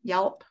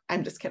Yelp,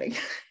 I'm just kidding.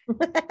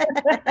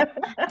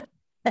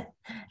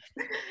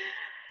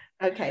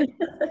 Okay.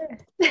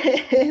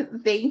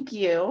 Thank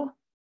you.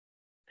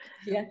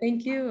 Yeah,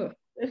 thank you.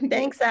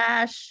 Thanks,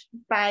 Ash.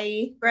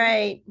 Bye.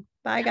 Great.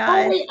 Bye, Oh,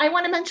 guys. wait, I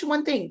want to mention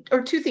one thing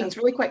or two things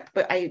really quick,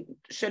 but I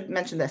should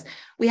mention this.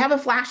 We have a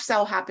flash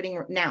sale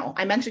happening now.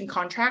 I mentioned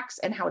contracts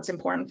and how it's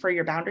important for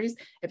your boundaries.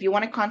 If you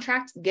want a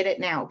contract, get it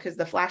now because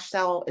the flash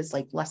sale is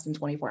like less than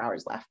 24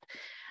 hours left.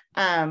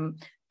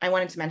 I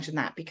wanted to mention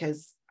that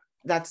because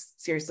that's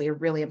seriously a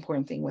really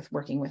important thing with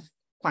working with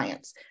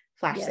clients,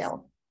 flash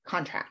sale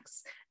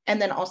contracts.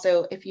 And then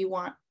also if you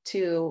want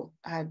to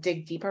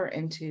dig deeper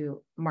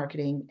into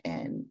marketing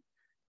and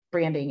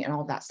branding and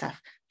all that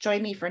stuff,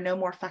 join me for No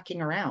More Fucking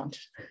Around.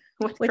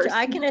 Which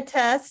I can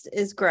attest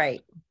is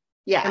great.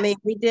 Yeah. I mean,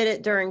 we did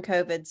it during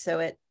COVID, so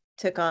it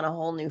took on a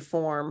whole new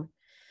form.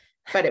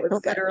 But it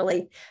was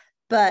literally,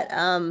 but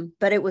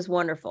it was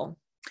wonderful.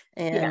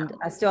 And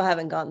I still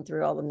haven't gotten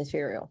through all the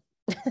material.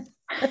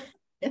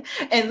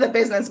 And the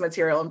business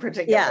material in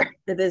particular. Yeah,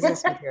 the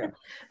business material.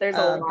 There's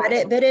a lot. But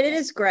it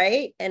is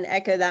great. And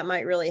Echo, that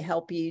might really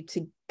help you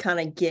to kind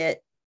of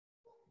get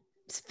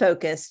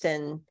focused.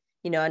 And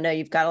you know, I know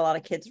you've got a lot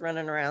of kids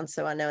running around,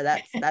 so I know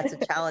that's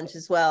a challenge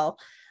as well.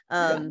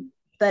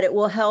 But it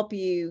will help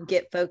you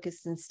get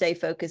focused and stay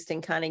focused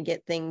and kind of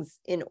get things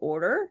in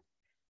order,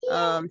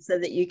 so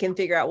that you can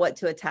figure out what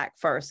to attack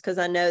first. Because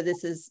I know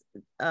this is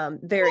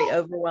very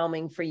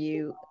overwhelming for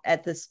you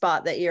at the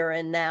spot that you're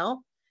in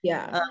now.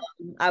 Yeah,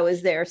 I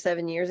was there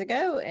 7 years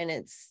ago, and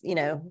it's, you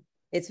know,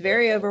 it's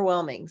very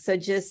overwhelming. So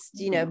just,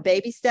 you know,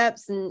 baby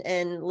steps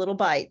and little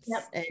bites.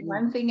 Yep. And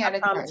One thing at a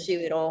time. I promise you,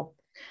 it'll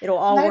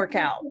all work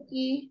out.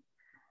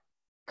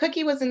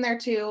 Cookie was in there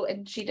too,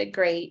 and she did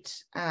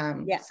great.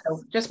 Yes.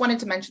 So just wanted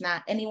to mention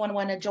that. Anyone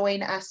want to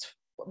join us,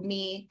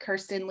 me,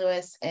 Kirsten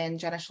Lewis, and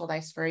Jenna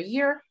Schuldeis for a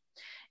year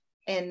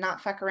and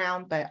not fuck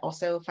around, but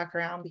also fuck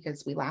around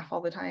because we laugh all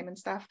the time and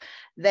stuff,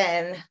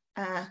 then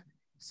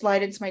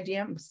slide into my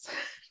DMs.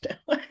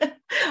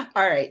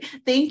 All right.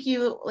 Thank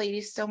you,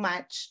 ladies, so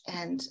much.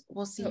 And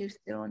we'll see you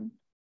soon.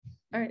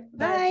 All right.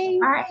 Bye.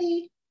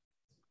 Bye.